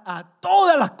sobrepasa a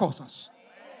todas las cosas.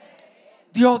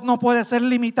 Dios no puede ser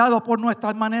limitado por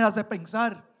nuestras maneras de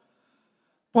pensar,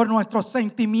 por nuestros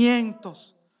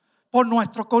sentimientos, por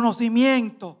nuestro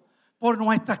conocimiento, por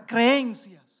nuestras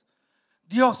creencias.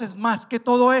 Dios es más que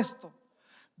todo esto.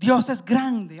 Dios es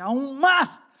grande, aún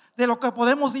más de lo que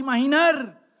podemos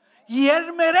imaginar, y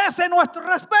Él merece nuestro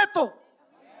respeto,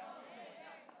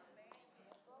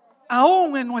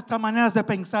 aún en nuestras maneras de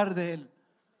pensar de Él,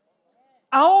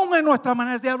 aún en nuestras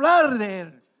maneras de hablar de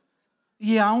Él,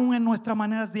 y aún en nuestras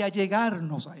maneras de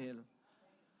allegarnos a Él.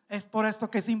 Es por esto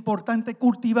que es importante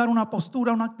cultivar una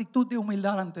postura, una actitud de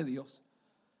humildad ante Dios.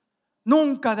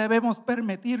 Nunca debemos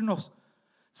permitirnos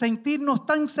sentirnos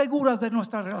tan seguras de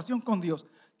nuestra relación con Dios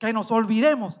que nos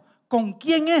olvidemos con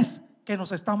quién es que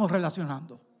nos estamos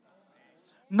relacionando.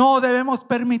 No debemos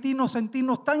permitirnos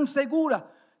sentirnos tan seguros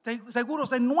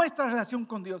en nuestra relación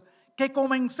con Dios que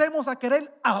comencemos a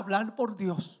querer hablar por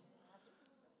Dios,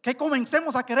 que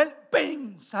comencemos a querer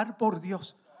pensar por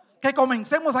Dios, que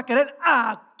comencemos a querer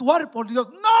actuar por Dios.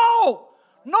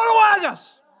 No lo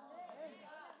hagas.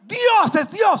 Dios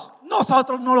es Dios,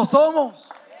 nosotros no lo somos.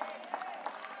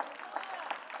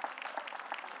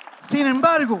 Sin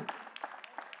embargo,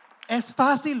 es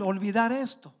fácil olvidar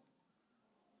esto.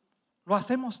 Lo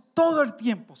hacemos todo el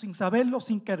tiempo, sin saberlo,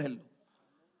 sin quererlo,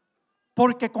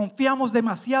 porque confiamos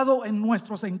demasiado en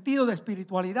nuestro sentido de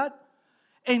espiritualidad,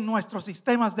 en nuestros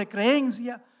sistemas de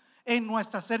creencia, en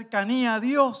nuestra cercanía a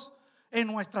Dios, en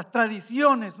nuestras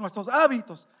tradiciones, nuestros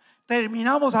hábitos.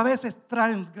 Terminamos a veces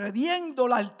transgrediendo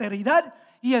la alteridad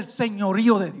y el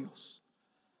señorío de Dios.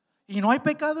 Y no hay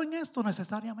pecado en esto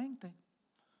necesariamente.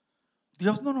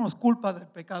 Dios no nos culpa del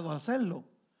pecado al hacerlo,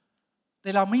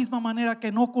 de la misma manera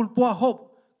que no culpó a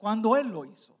Job cuando él lo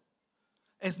hizo.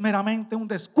 Es meramente un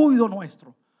descuido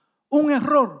nuestro, un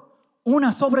error,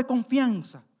 una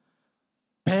sobreconfianza,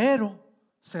 pero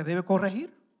se debe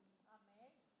corregir.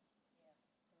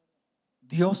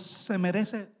 Dios se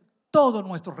merece todo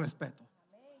nuestro respeto.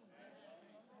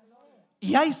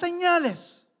 Y hay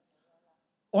señales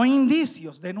o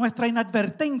indicios de nuestra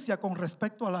inadvertencia con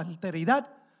respecto a la alteridad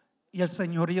y el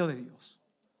señorío de Dios.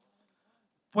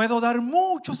 Puedo dar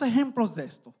muchos ejemplos de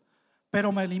esto,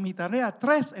 pero me limitaré a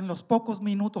 3 en los pocos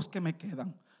minutos que me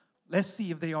quedan. Let's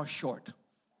see if they are short.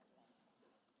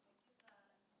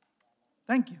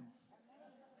 Thank you.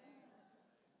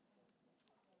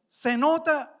 Se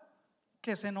nota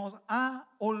que se nos ha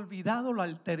olvidado la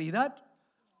alteridad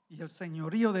y el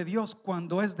señorío de Dios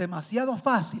cuando es demasiado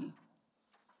fácil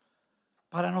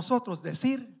para nosotros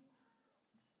decir: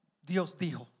 Dios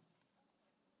dijo,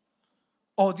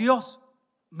 o Dios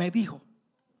me dijo,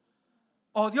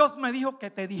 o Dios me dijo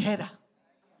que te dijera,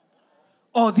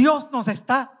 o Dios nos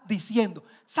está diciendo.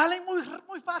 Salen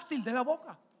muy fácil de la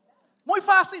boca, muy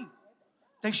fácil.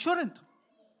 They shouldn't.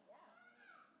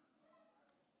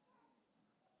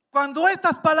 Cuando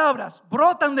estas palabras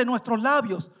brotan de nuestros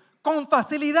labios con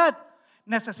facilidad,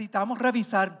 necesitamos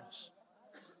revisarnos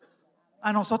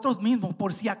a nosotros mismos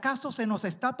por si acaso se nos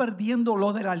está perdiendo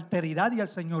lo de la alteridad y el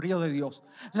señorío de Dios,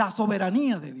 la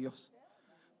soberanía de Dios.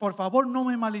 Por favor, no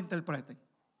me malinterpreten.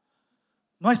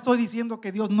 No estoy diciendo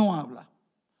que Dios no habla,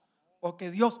 o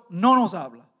que Dios no nos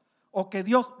habla, o que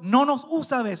Dios no nos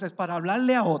usa a veces para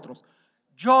hablarle a otros.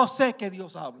 Yo sé que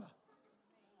Dios habla.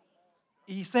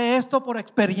 Y sé esto por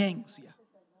experiencia,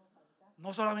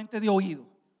 no solamente de oído.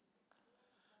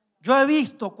 Yo he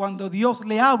visto cuando Dios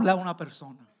le habla a una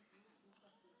persona.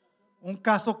 Un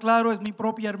caso claro es mi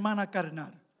propia hermana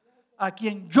carnal, a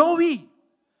quien yo vi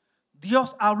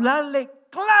Dios hablarle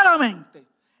claramente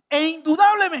e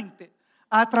indudablemente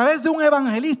a través de un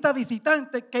evangelista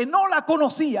visitante que no la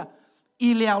conocía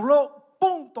y le habló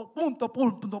punto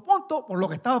por lo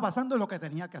que estaba pasando y lo que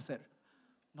tenía que hacer.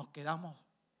 Nos quedamos.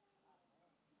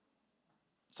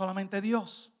 Solamente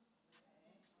Dios.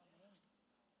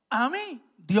 A mí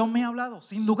Dios me ha hablado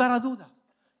sin lugar a dudas,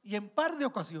 y en par de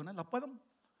ocasiones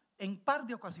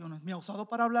me ha usado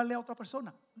para hablarle a otra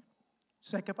persona.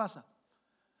 Sé qué pasa.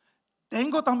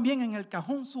 Tengo también en el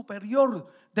cajón superior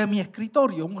de mi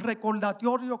escritorio un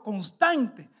recordatorio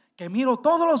constante que miro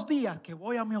todos los días que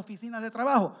voy a mi oficina de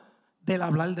trabajo del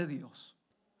hablar de Dios.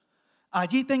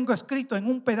 Allí tengo escrito en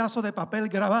un pedazo de papel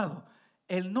grabado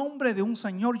el nombre de un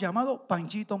señor llamado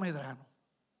Panchito Medrano.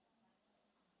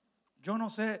 Yo no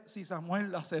sé si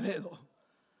Samuel Acevedo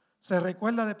se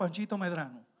recuerda de Panchito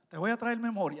Medrano. Te voy a traer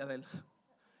memoria de él.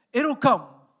 It'll come.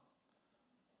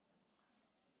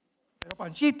 Pero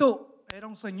Panchito era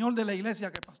un señor de la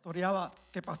iglesia que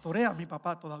pastorea a mi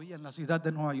papá todavía en la ciudad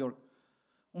de Nueva York.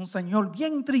 Un señor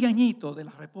bien trigueñito de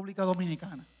la República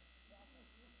Dominicana.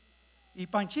 Y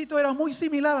Panchito era muy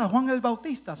similar a Juan el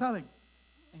Bautista, ¿saben?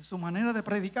 En su manera de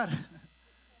predicar.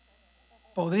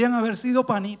 Podrían haber sido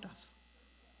panitas,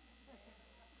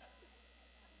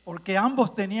 porque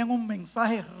ambos tenían un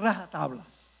mensaje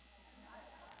rajatablas,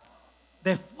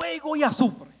 de fuego y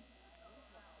azufre.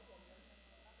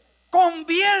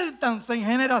 Conviértanse en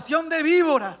generación de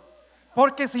víboras,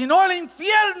 porque si no el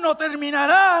infierno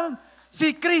terminará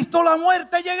si Cristo la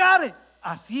muerte llegare.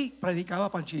 Así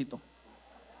predicaba Panchito.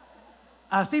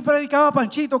 Así predicaba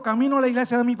Panchito camino a la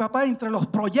iglesia de mi papá, entre los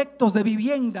proyectos de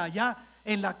vivienda allá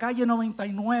en la calle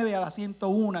 99 a la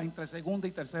 101, entre Segunda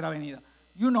y Tercera Avenida.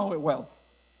 You know it well.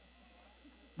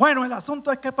 Bueno, el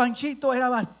asunto es que Panchito era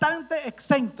bastante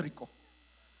excéntrico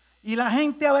y la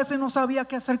gente a veces no sabía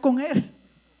qué hacer con él.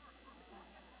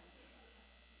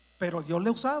 Pero Dios le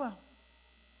usaba.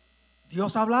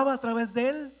 Dios hablaba a través de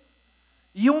él.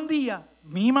 Y un día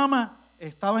mi mamá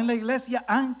estaba en la iglesia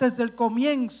antes del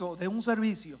comienzo de un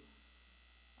servicio.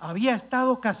 Había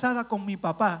estado casada con mi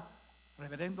papá,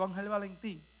 reverendo Ángel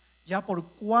Valentín, ya por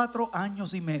 4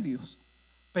 años y medio,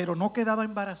 pero no quedaba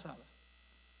embarazada,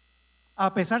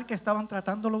 a pesar que estaban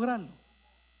tratando de lograrlo.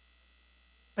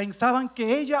 Pensaban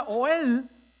que ella o él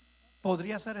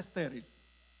podría ser estéril.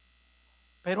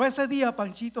 Pero ese día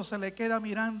Panchito se le queda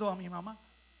mirando a mi mamá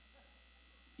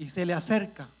y se le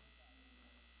acerca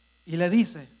y le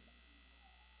dice: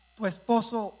 tu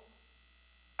esposo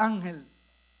Ángel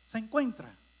se encuentra.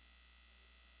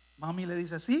 Mami le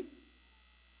dice: sí,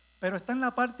 pero está en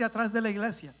la parte atrás de la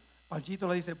iglesia. Panchito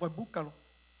le dice: pues búscalo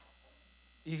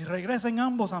y regresen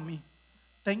ambos a mí,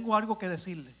 tengo algo que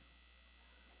decirle.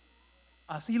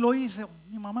 Así lo hizo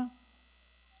mi mamá.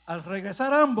 Al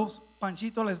regresar ambos,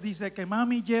 Panchito les dice que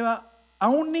mami lleva a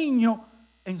un niño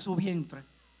en su vientre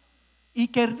y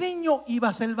que el niño iba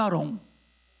a ser varón.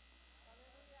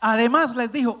 Además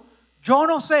les dijo: yo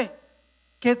no sé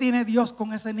qué tiene Dios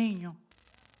con ese niño,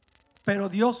 pero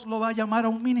Dios lo va a llamar a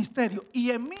un ministerio. Y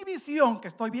en mi visión que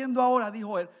estoy viendo ahora,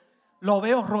 dijo él, lo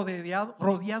veo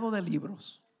rodeado de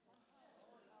libros.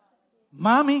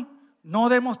 Mami no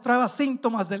demostraba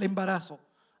síntomas del embarazo,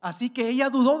 así que ella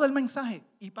dudó del mensaje.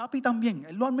 Y papi también,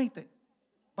 él lo admite.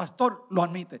 Pastor lo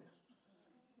admite.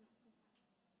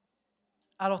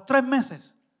 A los 3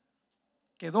 meses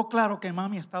quedó claro que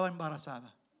mami estaba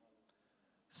embarazada.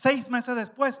 6 meses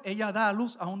después ella da a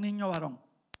luz a un niño varón.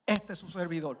 Este es su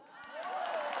servidor.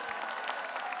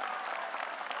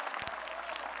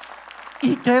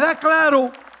 Y queda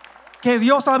claro que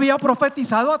Dios había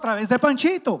profetizado a través de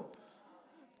Panchito.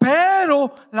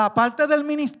 Pero la parte del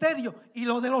ministerio y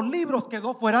lo de los libros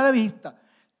quedó fuera de vista.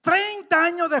 30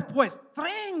 años después,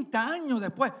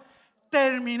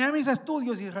 terminé mis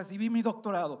estudios y recibí mi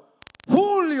doctorado.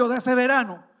 Julio de ese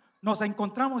verano nos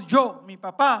encontramos yo, mi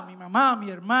papá, mi mamá, mi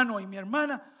hermano y mi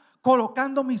hermana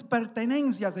colocando mis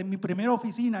pertenencias en mi primera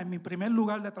oficina, en mi primer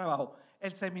lugar de trabajo,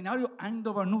 el seminario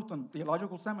Andover Newton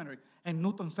Theological Seminary en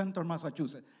Newton Center,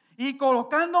 Massachusetts, y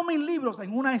colocando mis libros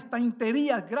en unas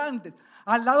estanterías grandes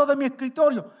al lado de mi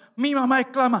escritorio. Mi mamá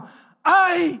exclama: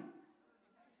 ¡ay!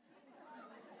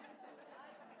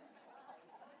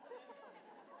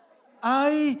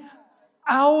 ¡Ay!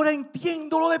 Ahora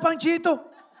entiendo lo de Panchito.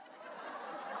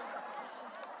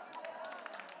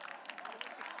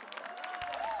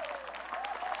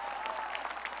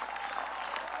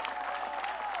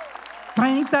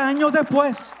 Treinta años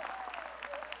después,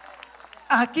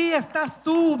 aquí estás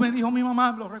tú, me dijo mi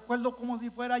mamá, lo recuerdo como si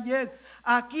fuera ayer.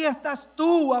 Aquí estás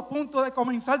tú a punto de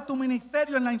comenzar tu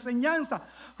ministerio en la enseñanza,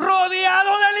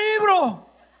 rodeado de libros.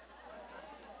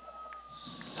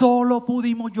 Solo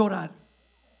pudimos llorar.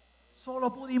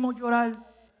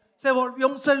 Se volvió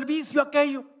un servicio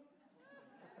aquello.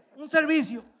 Un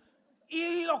servicio.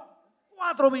 Y los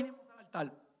 4 vinimos al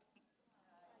altar.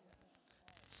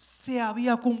 Se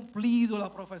había cumplido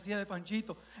la profecía de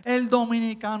Panchito, el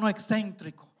dominicano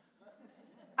excéntrico.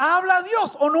 ¿Habla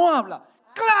Dios o no habla?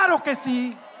 Claro que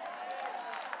sí.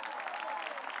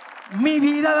 Mi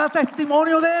vida da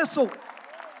testimonio de eso.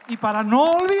 Y para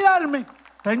no olvidarme,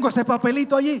 tengo ese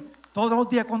papelito allí. Todos los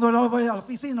días cuando voy a la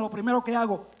oficina, lo primero que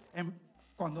hago,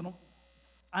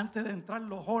 antes de entrar en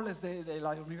los halls de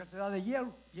la Universidad de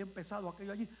Yale, bien pesado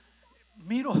aquello allí,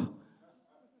 miro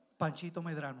Panchito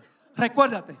Medrano.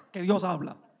 Recuérdate que Dios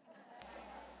habla.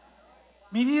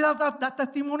 Mi vida da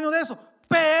testimonio de eso.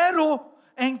 Pero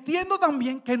entiendo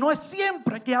también que no es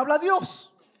siempre que habla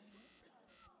Dios.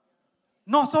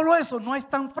 No solo eso, no es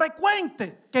tan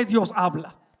frecuente que Dios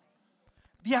habla.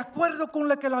 De acuerdo con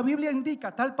lo que la Biblia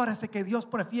indica, tal parece que Dios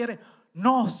prefiere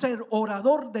no ser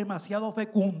orador demasiado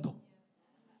fecundo.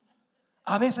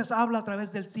 A veces habla a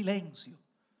través del silencio.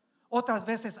 Otras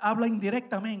veces habla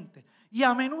indirectamente y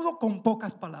a menudo con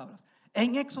pocas palabras.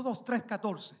 En Éxodo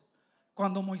 3:14,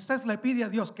 cuando Moisés le pide a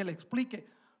Dios que le explique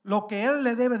lo que él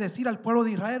le debe decir al pueblo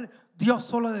de Israel, Dios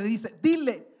solo le dice: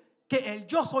 dile que el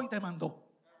yo soy te mandó.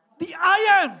 The I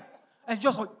am, el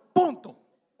yo soy, punto.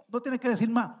 No tienes que decir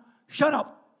más. Shut up,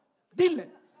 dile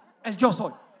el yo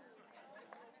soy.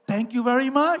 Thank you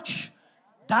very much,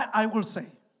 that I will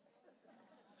say.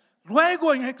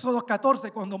 Luego en Éxodo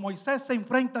 14, cuando Moisés se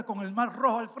enfrenta con el mar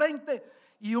rojo al frente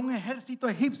y un ejército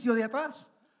egipcio de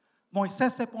atrás,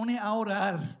 Moisés se pone a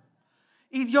orar.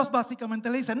 Y Dios básicamente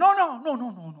le dice: no.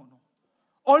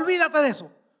 Olvídate de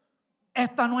eso.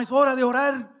 Esta no es hora de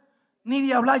orar ni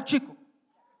de hablar, chico.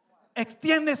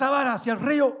 extiende esa vara hacia el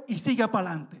río y sigue para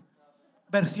adelante.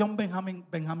 Versión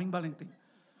Benjamín Valentín.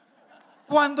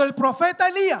 Cuando el profeta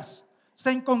Elías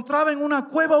se encontraba en una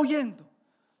cueva huyendo,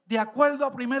 de acuerdo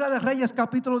a Primera de Reyes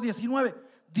capítulo 19,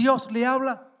 Dios le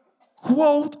habla,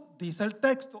 quote, dice el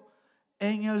texto,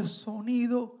 en el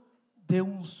sonido de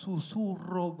un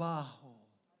susurro bajo.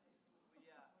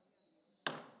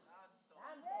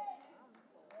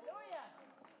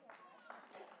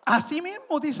 Así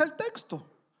mismo dice el texto.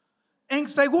 En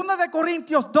 2 de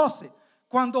Corintios 12,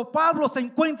 cuando Pablo se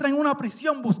encuentra en una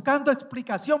prisión buscando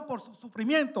explicación por su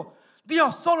sufrimiento,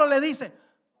 Dios solo le dice,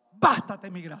 bástate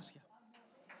mi gracia.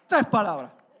 3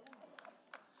 palabras.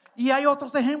 Y hay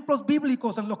otros ejemplos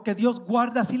bíblicos en los que Dios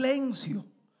guarda silencio.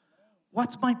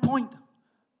 What's my point?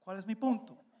 ¿Cuál es mi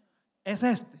punto? Es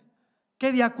este,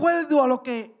 que de acuerdo a lo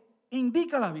que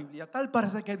indica la Biblia, tal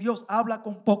parece que Dios habla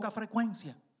con poca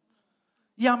frecuencia.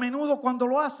 Y a menudo cuando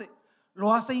lo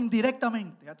hace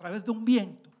indirectamente, a través de un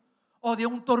viento, o de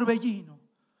un torbellino,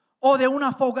 o de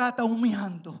una fogata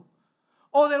humeando,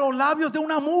 o de los labios de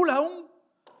una mula,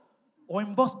 o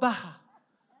en voz baja,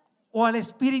 o al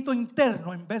espíritu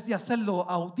interno, en vez de hacerlo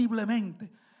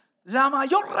audiblemente. La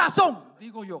mayor razón,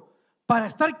 digo yo, para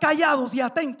estar callados y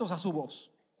atentos a su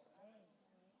voz.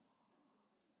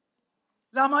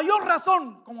 La mayor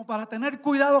razón como para tener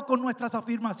cuidado con nuestras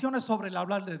afirmaciones sobre el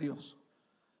hablar de Dios.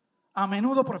 A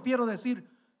menudo prefiero decir,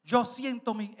 yo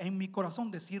siento en mi corazón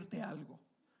decirte algo,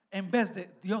 en vez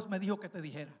de Dios me dijo que te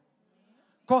dijera.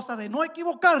 Cosa de no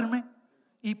equivocarme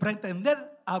y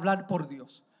pretender hablar por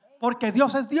Dios. Porque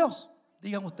Dios es Dios,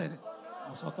 digan ustedes.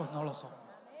 Nosotros no lo somos.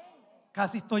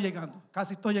 Casi estoy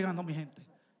llegando mi gente.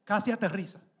 Casi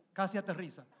aterriza.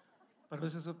 Pero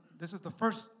this is the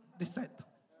first descent.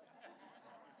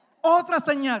 Otra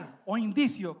señal o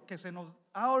indicio que se nos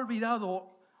ha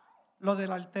olvidado lo de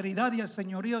la alteridad y el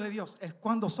señorío de Dios es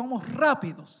cuando somos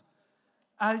rápidos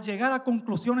al llegar a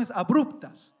conclusiones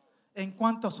abruptas en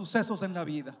cuanto a sucesos en la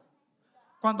vida.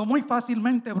 Cuando muy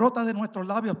fácilmente brota de nuestros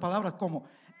labios palabras como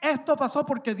esto pasó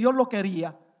porque Dios lo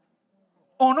quería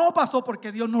o no pasó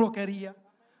porque Dios no lo quería.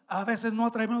 A veces no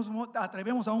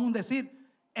atrevemos aún a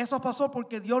decir eso pasó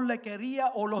porque Dios le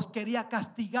quería o los quería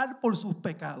castigar por sus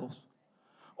pecados.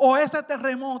 O ese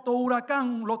terremoto,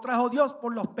 huracán, lo trajo Dios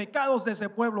por los pecados de ese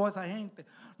pueblo, de esa gente.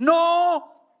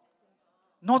 No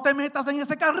te metas en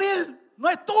ese carril, no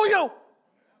es tuyo.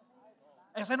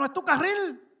 Ese no es tu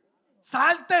carril,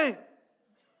 salte.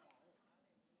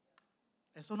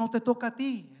 Eso no te toca a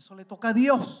ti, eso le toca a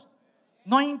Dios.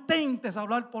 No intentes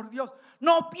hablar por Dios.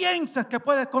 No pienses que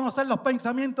puedes conocer los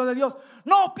pensamientos de Dios.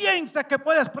 No pienses que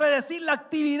puedes predecir la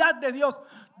actividad de Dios.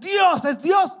 Dios es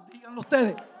Dios, díganlo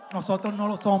ustedes. Nosotros no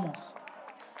lo somos.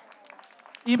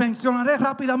 Y mencionaré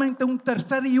rápidamente un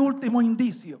tercer y último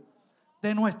indicio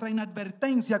de nuestra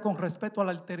inadvertencia con respecto a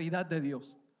la alteridad de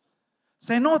Dios.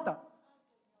 Se nota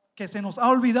que se nos ha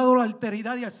olvidado la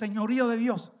alteridad y el señorío de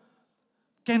Dios,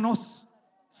 que nos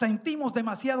sentimos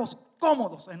demasiado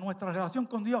cómodos en nuestra relación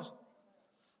con Dios,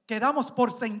 que damos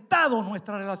por sentado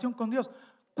nuestra relación con Dios,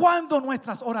 cuando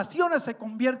nuestras oraciones se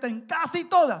convierten casi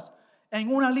todas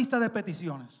en una lista de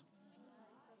peticiones.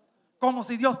 Como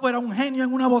si Dios fuera un genio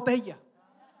en una botella,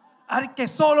 al que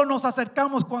solo nos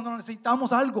acercamos cuando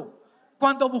necesitamos algo,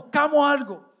 cuando buscamos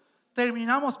algo.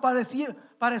 Terminamos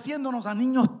pareciéndonos a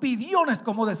niños pidiones,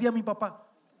 como decía mi papá.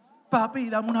 Papi,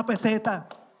 dame una peseta.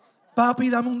 Papi,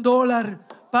 dame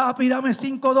 $1. Papi, dame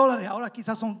 $5. Ahora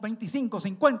quizás son 25,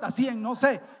 50, 100, no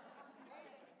sé.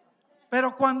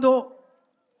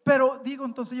 Pero digo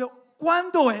entonces yo,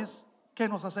 ¿cuándo es que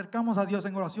nos acercamos a Dios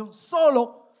en oración?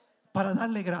 Solo para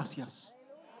darle gracias,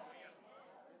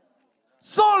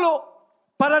 solo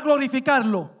para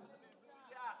glorificarlo,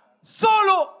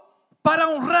 solo para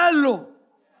honrarlo,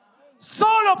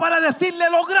 solo para decirle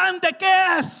lo grande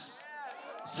que es,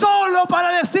 solo para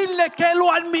decirle que lo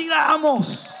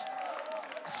admiramos,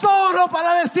 solo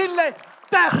para decirle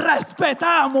te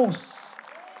respetamos,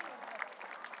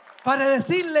 para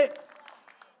decirle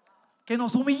que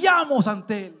nos humillamos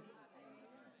ante Él.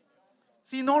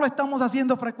 Si no lo estamos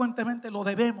haciendo frecuentemente, lo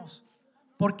debemos,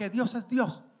 porque Dios es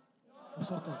Dios,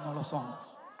 nosotros no lo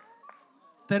somos.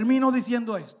 Termino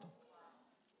diciendo esto.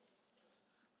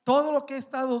 Todo lo que he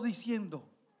estado diciendo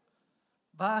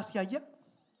va hacia allá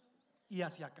y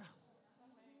hacia acá.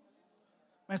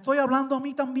 Me estoy hablando a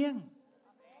mí también.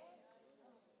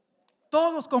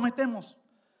 Todos cometemos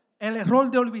el error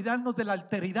de olvidarnos de la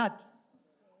alteridad,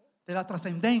 de la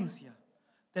trascendencia,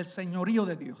 del señorío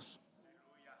de Dios.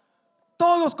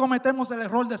 Todos cometemos el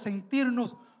error de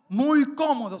sentirnos muy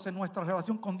cómodos en nuestra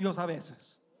relación con Dios a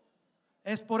veces.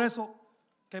 Es por eso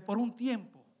que por un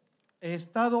tiempo he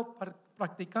estado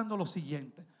practicando lo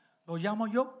siguiente. Lo llamo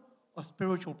yo a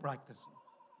spiritual practice.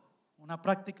 Una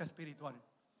práctica espiritual.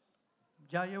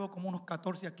 Ya llevo como unos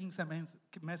 14 a 15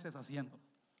 meses haciendo.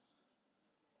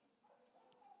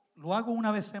 Lo hago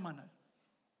una vez semanal.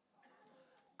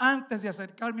 Antes de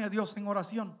acercarme a Dios en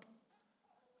oración,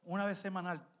 una vez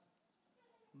semanal,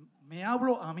 me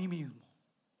hablo a mí mismo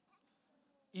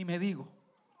y me digo: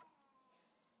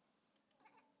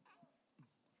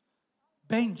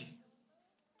 Benji,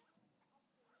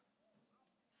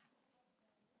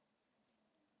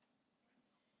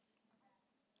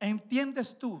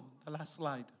 ¿entiendes tú? The last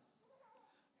slide.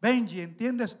 Benji,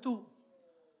 ¿entiendes tú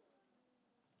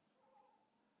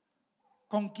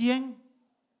con quién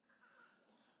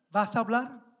vas a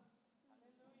hablar?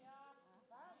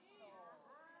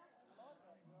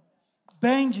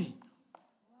 Benji,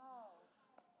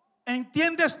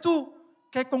 ¿entiendes tú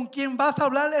que con quien vas a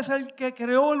hablar es el que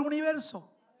creó el universo?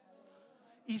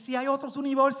 Y si hay otros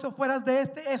universos fuera de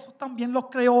este, esos también los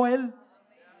creó él.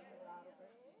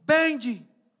 Benji,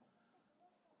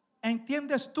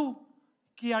 ¿entiendes tú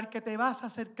que al que te vas a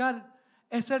acercar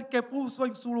es el que puso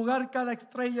en su lugar cada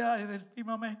estrella del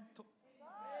firmamento?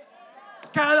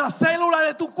 Cada célula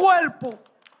de tu cuerpo,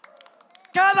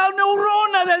 cada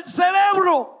neurona del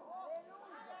cerebro.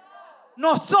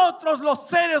 Nosotros los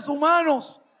seres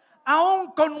humanos,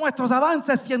 aún con nuestros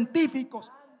avances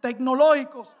científicos,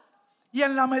 tecnológicos y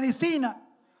en la medicina,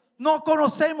 no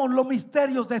conocemos los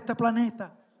misterios de este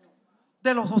planeta,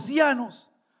 de los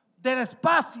océanos, del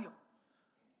espacio,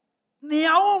 ni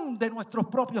aún de nuestros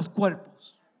propios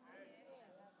cuerpos.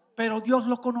 Pero Dios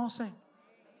lo conoce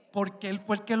porque Él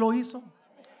fue el que lo hizo.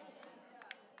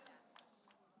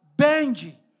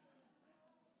 Benji,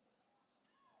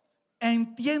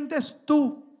 ¿entiendes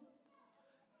tú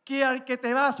que al que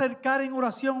te va a acercar en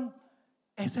oración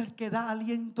es el que da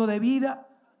aliento de vida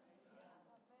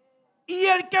y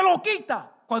el que lo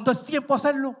quita cuando es tiempo de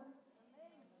hacerlo?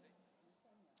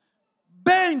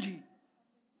 Benji,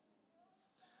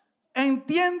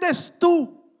 ¿entiendes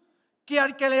tú que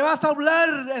al que le vas a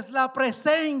hablar es la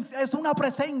presencia, es una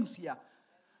presencia,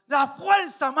 la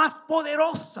fuerza más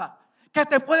poderosa que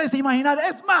te puedes imaginar?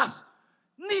 Es más,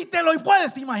 ni te lo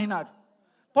puedes imaginar,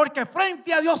 porque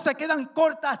frente a Dios se quedan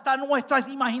cortas hasta nuestras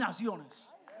imaginaciones.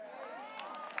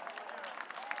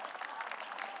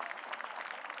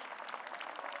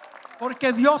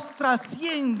 Porque Dios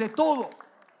trasciende todo.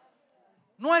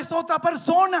 No es otra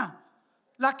persona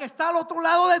la que está al otro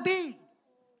lado de ti.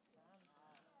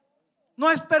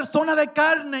 No es persona de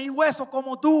carne y hueso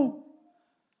como tú.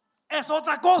 Es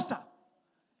otra cosa.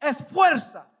 Es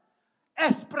fuerza.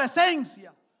 Es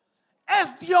presencia.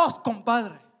 Es Dios,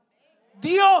 compadre.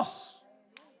 Dios.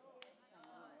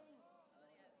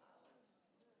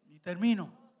 Y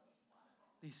termino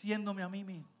diciéndome a mí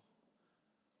mismo: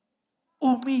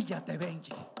 humíllate,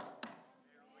 Benji.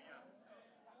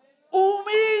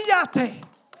 Humíllate,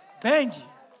 Benji.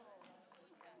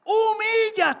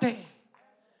 Humíllate.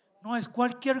 No es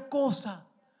cualquier cosa.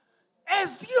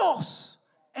 Es Dios.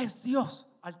 Es Dios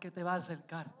al que te va a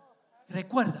acercar.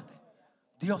 Recuérdate,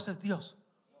 Dios es Dios.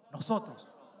 Nosotros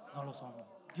no lo somos.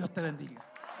 Dios te bendiga.